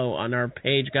follow on our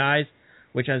page, guys,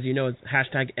 which, as you know, is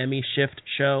hashtag Emmy Shift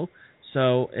Show.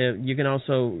 So you can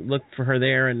also look for her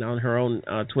there and on her own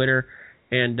Twitter.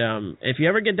 And if you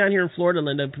ever get down here in Florida,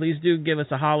 Linda, please do give us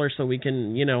a holler so we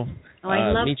can, meet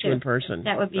you in person.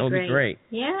 That would be great.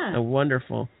 Yeah. Oh,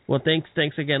 wonderful. Well, thanks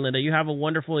again, Linda. You have a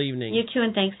wonderful evening. You too,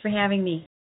 and thanks for having me.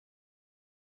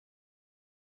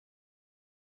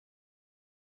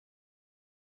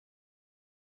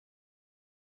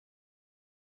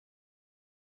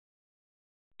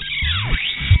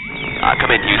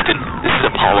 Come in, Houston. This is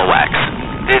Apollo X.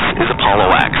 This is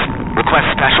Apollo X. Request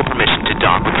special permission to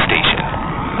dock with the station.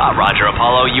 Roger,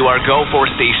 Apollo. You are go for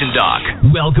station dock.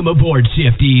 Welcome aboard,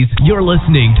 Shifties. You're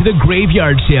listening to the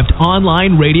Graveyard Shift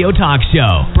online radio talk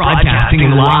show.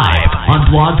 Broadcasting live on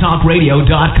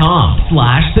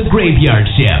blogtalkradio.com/The Graveyard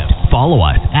Shift. Follow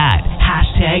us at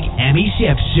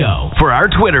 #EmmyShiftShow for our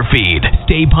Twitter feed.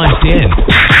 Stay punched in.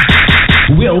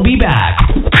 We'll be back.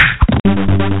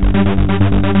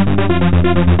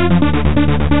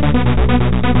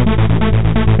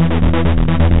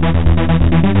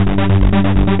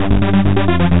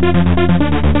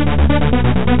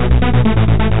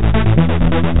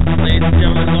 Ladies and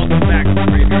gentlemen, welcome back to the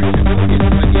Graveyard Shift. We'll get to the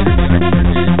interview I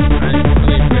turned in. I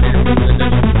really enjoyed interviewing Linda.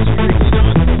 She's extremely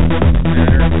knowledgeable on the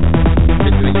matter.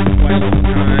 Been doing it for quite a long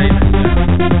time, and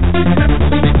she's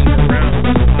definitely making her rounds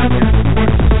on the podcast.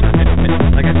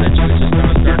 Like I said, she was just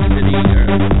on Dark City,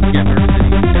 Dark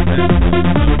City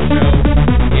FM show,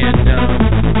 and you can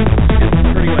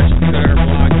pretty much go to her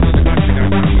blog,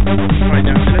 lindagodfrey.com. You can find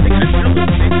out, and I think I found the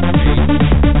Facebook page.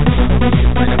 You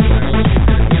can find out what else she's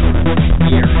going to be on the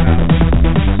air about. So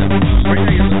right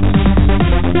now you're listening to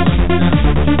one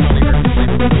you've probably heard me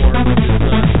play before, which is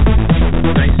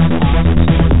the nice, awesome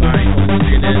song by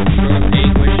Janet, from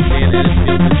Anguish, Janet,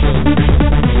 Field the Show, official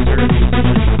composer and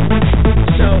musician.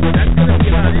 So that's going to be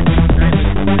about it tonight,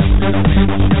 ladies and gentlemen. I'll end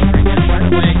the show right now. By the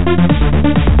way, I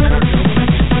don't know what I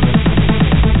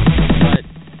mentioned, but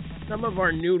some of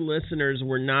our new listeners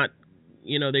were not,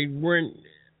 they weren't.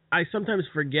 I sometimes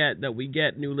forget that we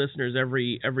get new listeners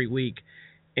every week.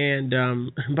 And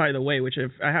by the way, which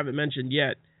if I haven't mentioned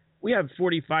yet, we have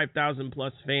 45,000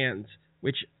 plus fans,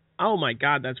 which, oh my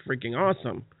God, that's freaking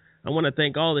awesome. I want to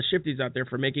thank all the Shifties out there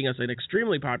for making us an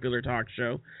extremely popular talk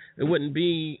show. It wouldn't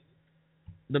be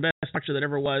the best talk show that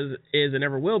ever was, is, and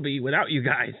ever will be without you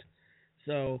guys.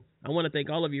 So I want to thank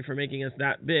all of you for making us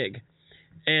that big.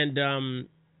 And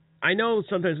I know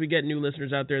sometimes we get new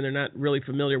listeners out there and they're not really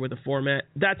familiar with the format.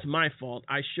 That's my fault.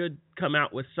 I should come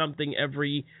out with something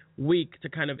every week to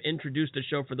kind of introduce the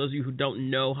show for those of you who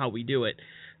don't know how we do it.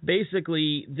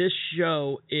 Basically, this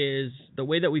show is the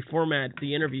way that we format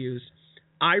the interviews.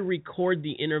 I record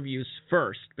the interviews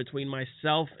first between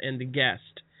myself and the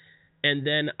guest, and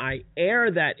then I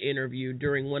air that interview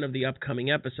during one of the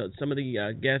upcoming episodes. Some of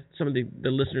the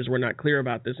the listeners were not clear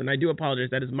about this, and I do apologize.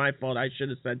 That is my fault. I should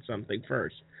have said something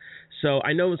first. So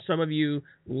I know some of you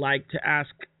like to ask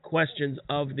questions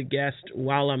of the guest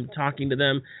while I'm talking to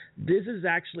them. This is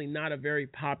actually not a very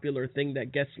popular thing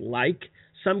that guests like.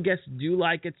 Some guests do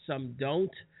like it, some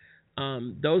don't.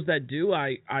 Those that do,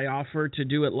 I offer to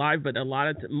do it live, but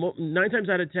 9 times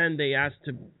out of 10 they ask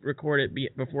to record it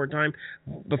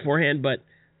beforehand. But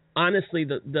honestly,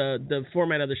 the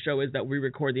format of the show is that we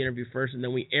record the interview first, and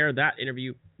then we air that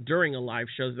interview during a live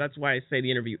show. So that's why I say the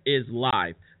interview is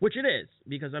live, which it is,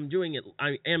 because I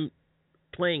am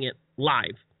playing it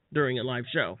live during a live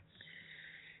show.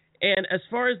 And as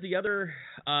far as the other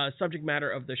subject matter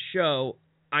of the show,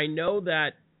 I know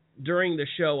that during the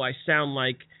show I sound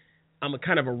like I'm a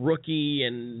kind of a rookie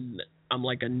and I'm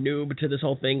like a noob to this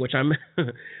whole thing, which I'm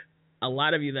a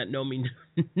lot of you that know me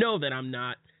know that I'm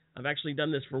not. I've actually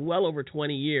done this for well over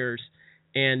 20 years,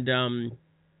 and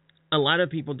a lot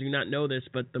of people do not know this,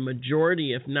 but the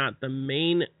majority, if not the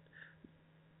main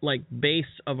base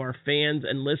of our fans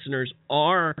and listeners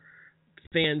are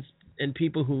fans and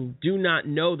people who do not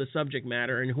know the subject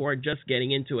matter and who are just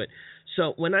getting into it.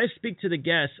 So when I speak to the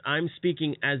guests, I'm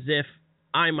speaking as if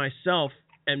I myself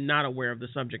am not aware of the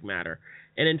subject matter.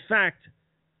 And in fact,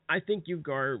 I think you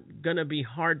are going to be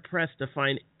hard-pressed to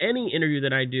find any interview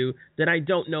that I do that I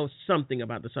don't know something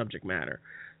about the subject matter.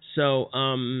 So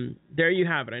there you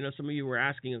have it. I know some of you were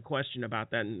asking a question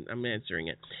about that, and I'm answering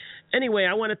it. Anyway,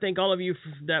 I want to thank all of you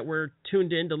that were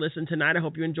tuned in to listen tonight. I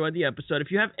hope you enjoyed the episode.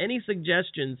 If you have any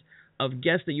suggestions of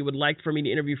guests that you would like for me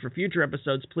to interview for future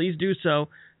episodes, please do so.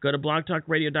 Go to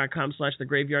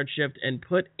blogtalkradio.com/thegraveyardshift and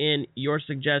put in your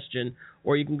suggestion,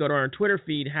 or you can go to our Twitter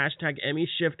feed,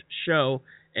 #EmmyShiftShow,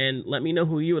 and let me know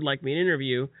who you would like me to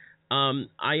interview.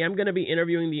 I am going to be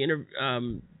interviewing the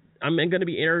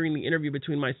interview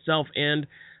between myself and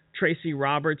Tracy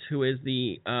Roberts, who is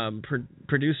the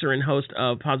producer and host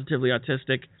of Positively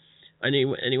Autistic.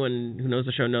 Anyone who knows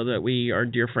the show knows that we are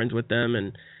dear friends with them,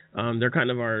 and they're kind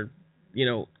of our,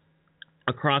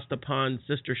 across the pond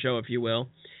sister show, if you will.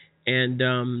 And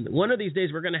one of these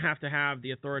days we're going to have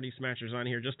the Authority Smashers on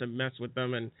here just to mess with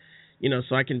them, and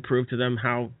so I can prove to them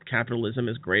how capitalism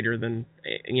is greater than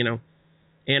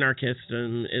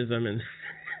anarchism. And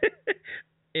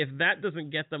if that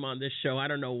doesn't get them on this show, I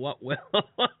don't know what will.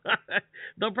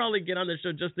 They'll probably get on the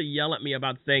show just to yell at me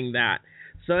about saying that.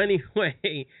 So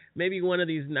anyway, maybe one of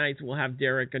these nights we'll have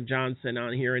Derek Johnson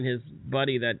on here and his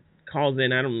buddy that calls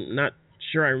in. I'm not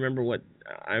sure I remember what.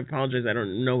 I apologize, I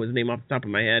don't know his name off the top of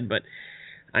my head, but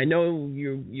I know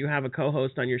you have a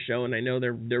co-host on your show, and I know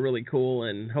they're really cool,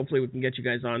 and hopefully we can get you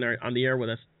guys on the air with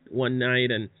us one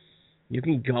night, and you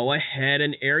can go ahead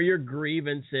and air your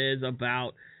grievances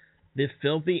about the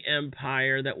filthy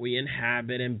empire that we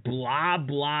inhabit and blah,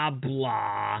 blah,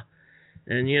 blah.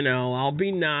 And, I'll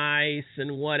be nice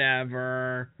and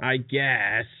whatever, I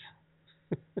guess.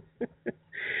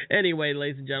 Anyway,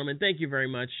 ladies and gentlemen, thank you very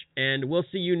much, and we'll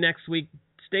see you next week.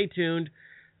 Stay tuned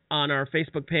on our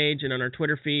Facebook page and on our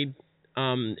Twitter feed.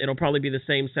 It'll probably be the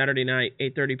same Saturday night,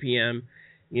 8:30 p.m.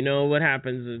 You know what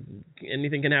happens.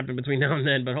 Anything can happen between now and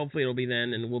then, but hopefully it'll be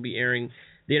then, and we'll be airing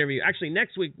the interview. Actually,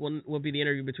 next week will be the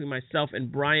interview between myself and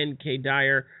Brian K.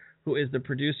 Dyer, who is the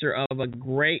producer of a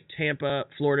great Tampa,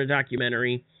 Florida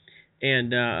documentary,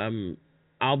 and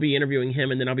I'll be interviewing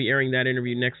him, and then I'll be airing that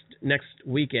interview next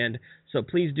weekend. So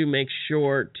please do make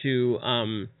sure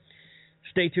to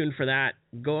stay tuned for that.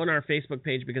 Go on our Facebook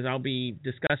page because I'll be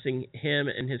discussing him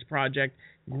and his project.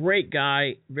 Great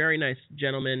guy, very nice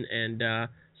gentleman, and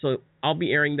so I'll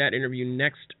be airing that interview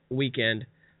next weekend.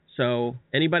 So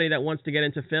anybody that wants to get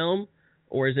into film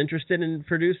or is interested in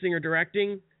producing or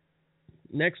directing,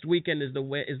 next weekend is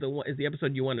the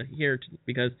episode you want to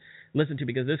listen to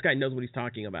because this guy knows what he's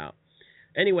talking about.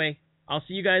 Anyway, I'll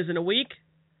see you guys in a week,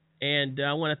 and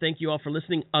I want to thank you all for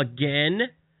listening again.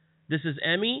 This is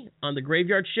Emmy on the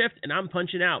Graveyard Shift, and I'm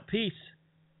punching out. Peace.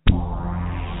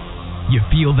 You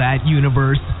feel that,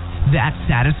 universe? That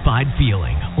satisfied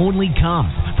feeling only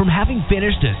comes from having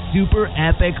finished a super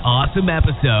epic, awesome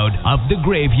episode of The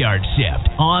Graveyard Shift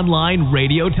online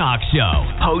radio talk show,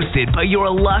 hosted by your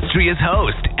illustrious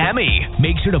host, Emmy.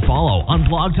 Make sure to follow on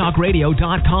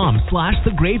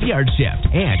blogtalkradio.com/The Graveyard Shift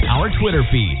and our Twitter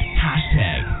feed,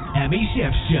 #Emmy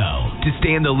Shift Show, to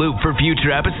stay in the loop for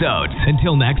future episodes.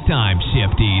 Until next time,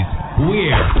 Shifties,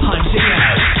 we're punching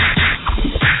out.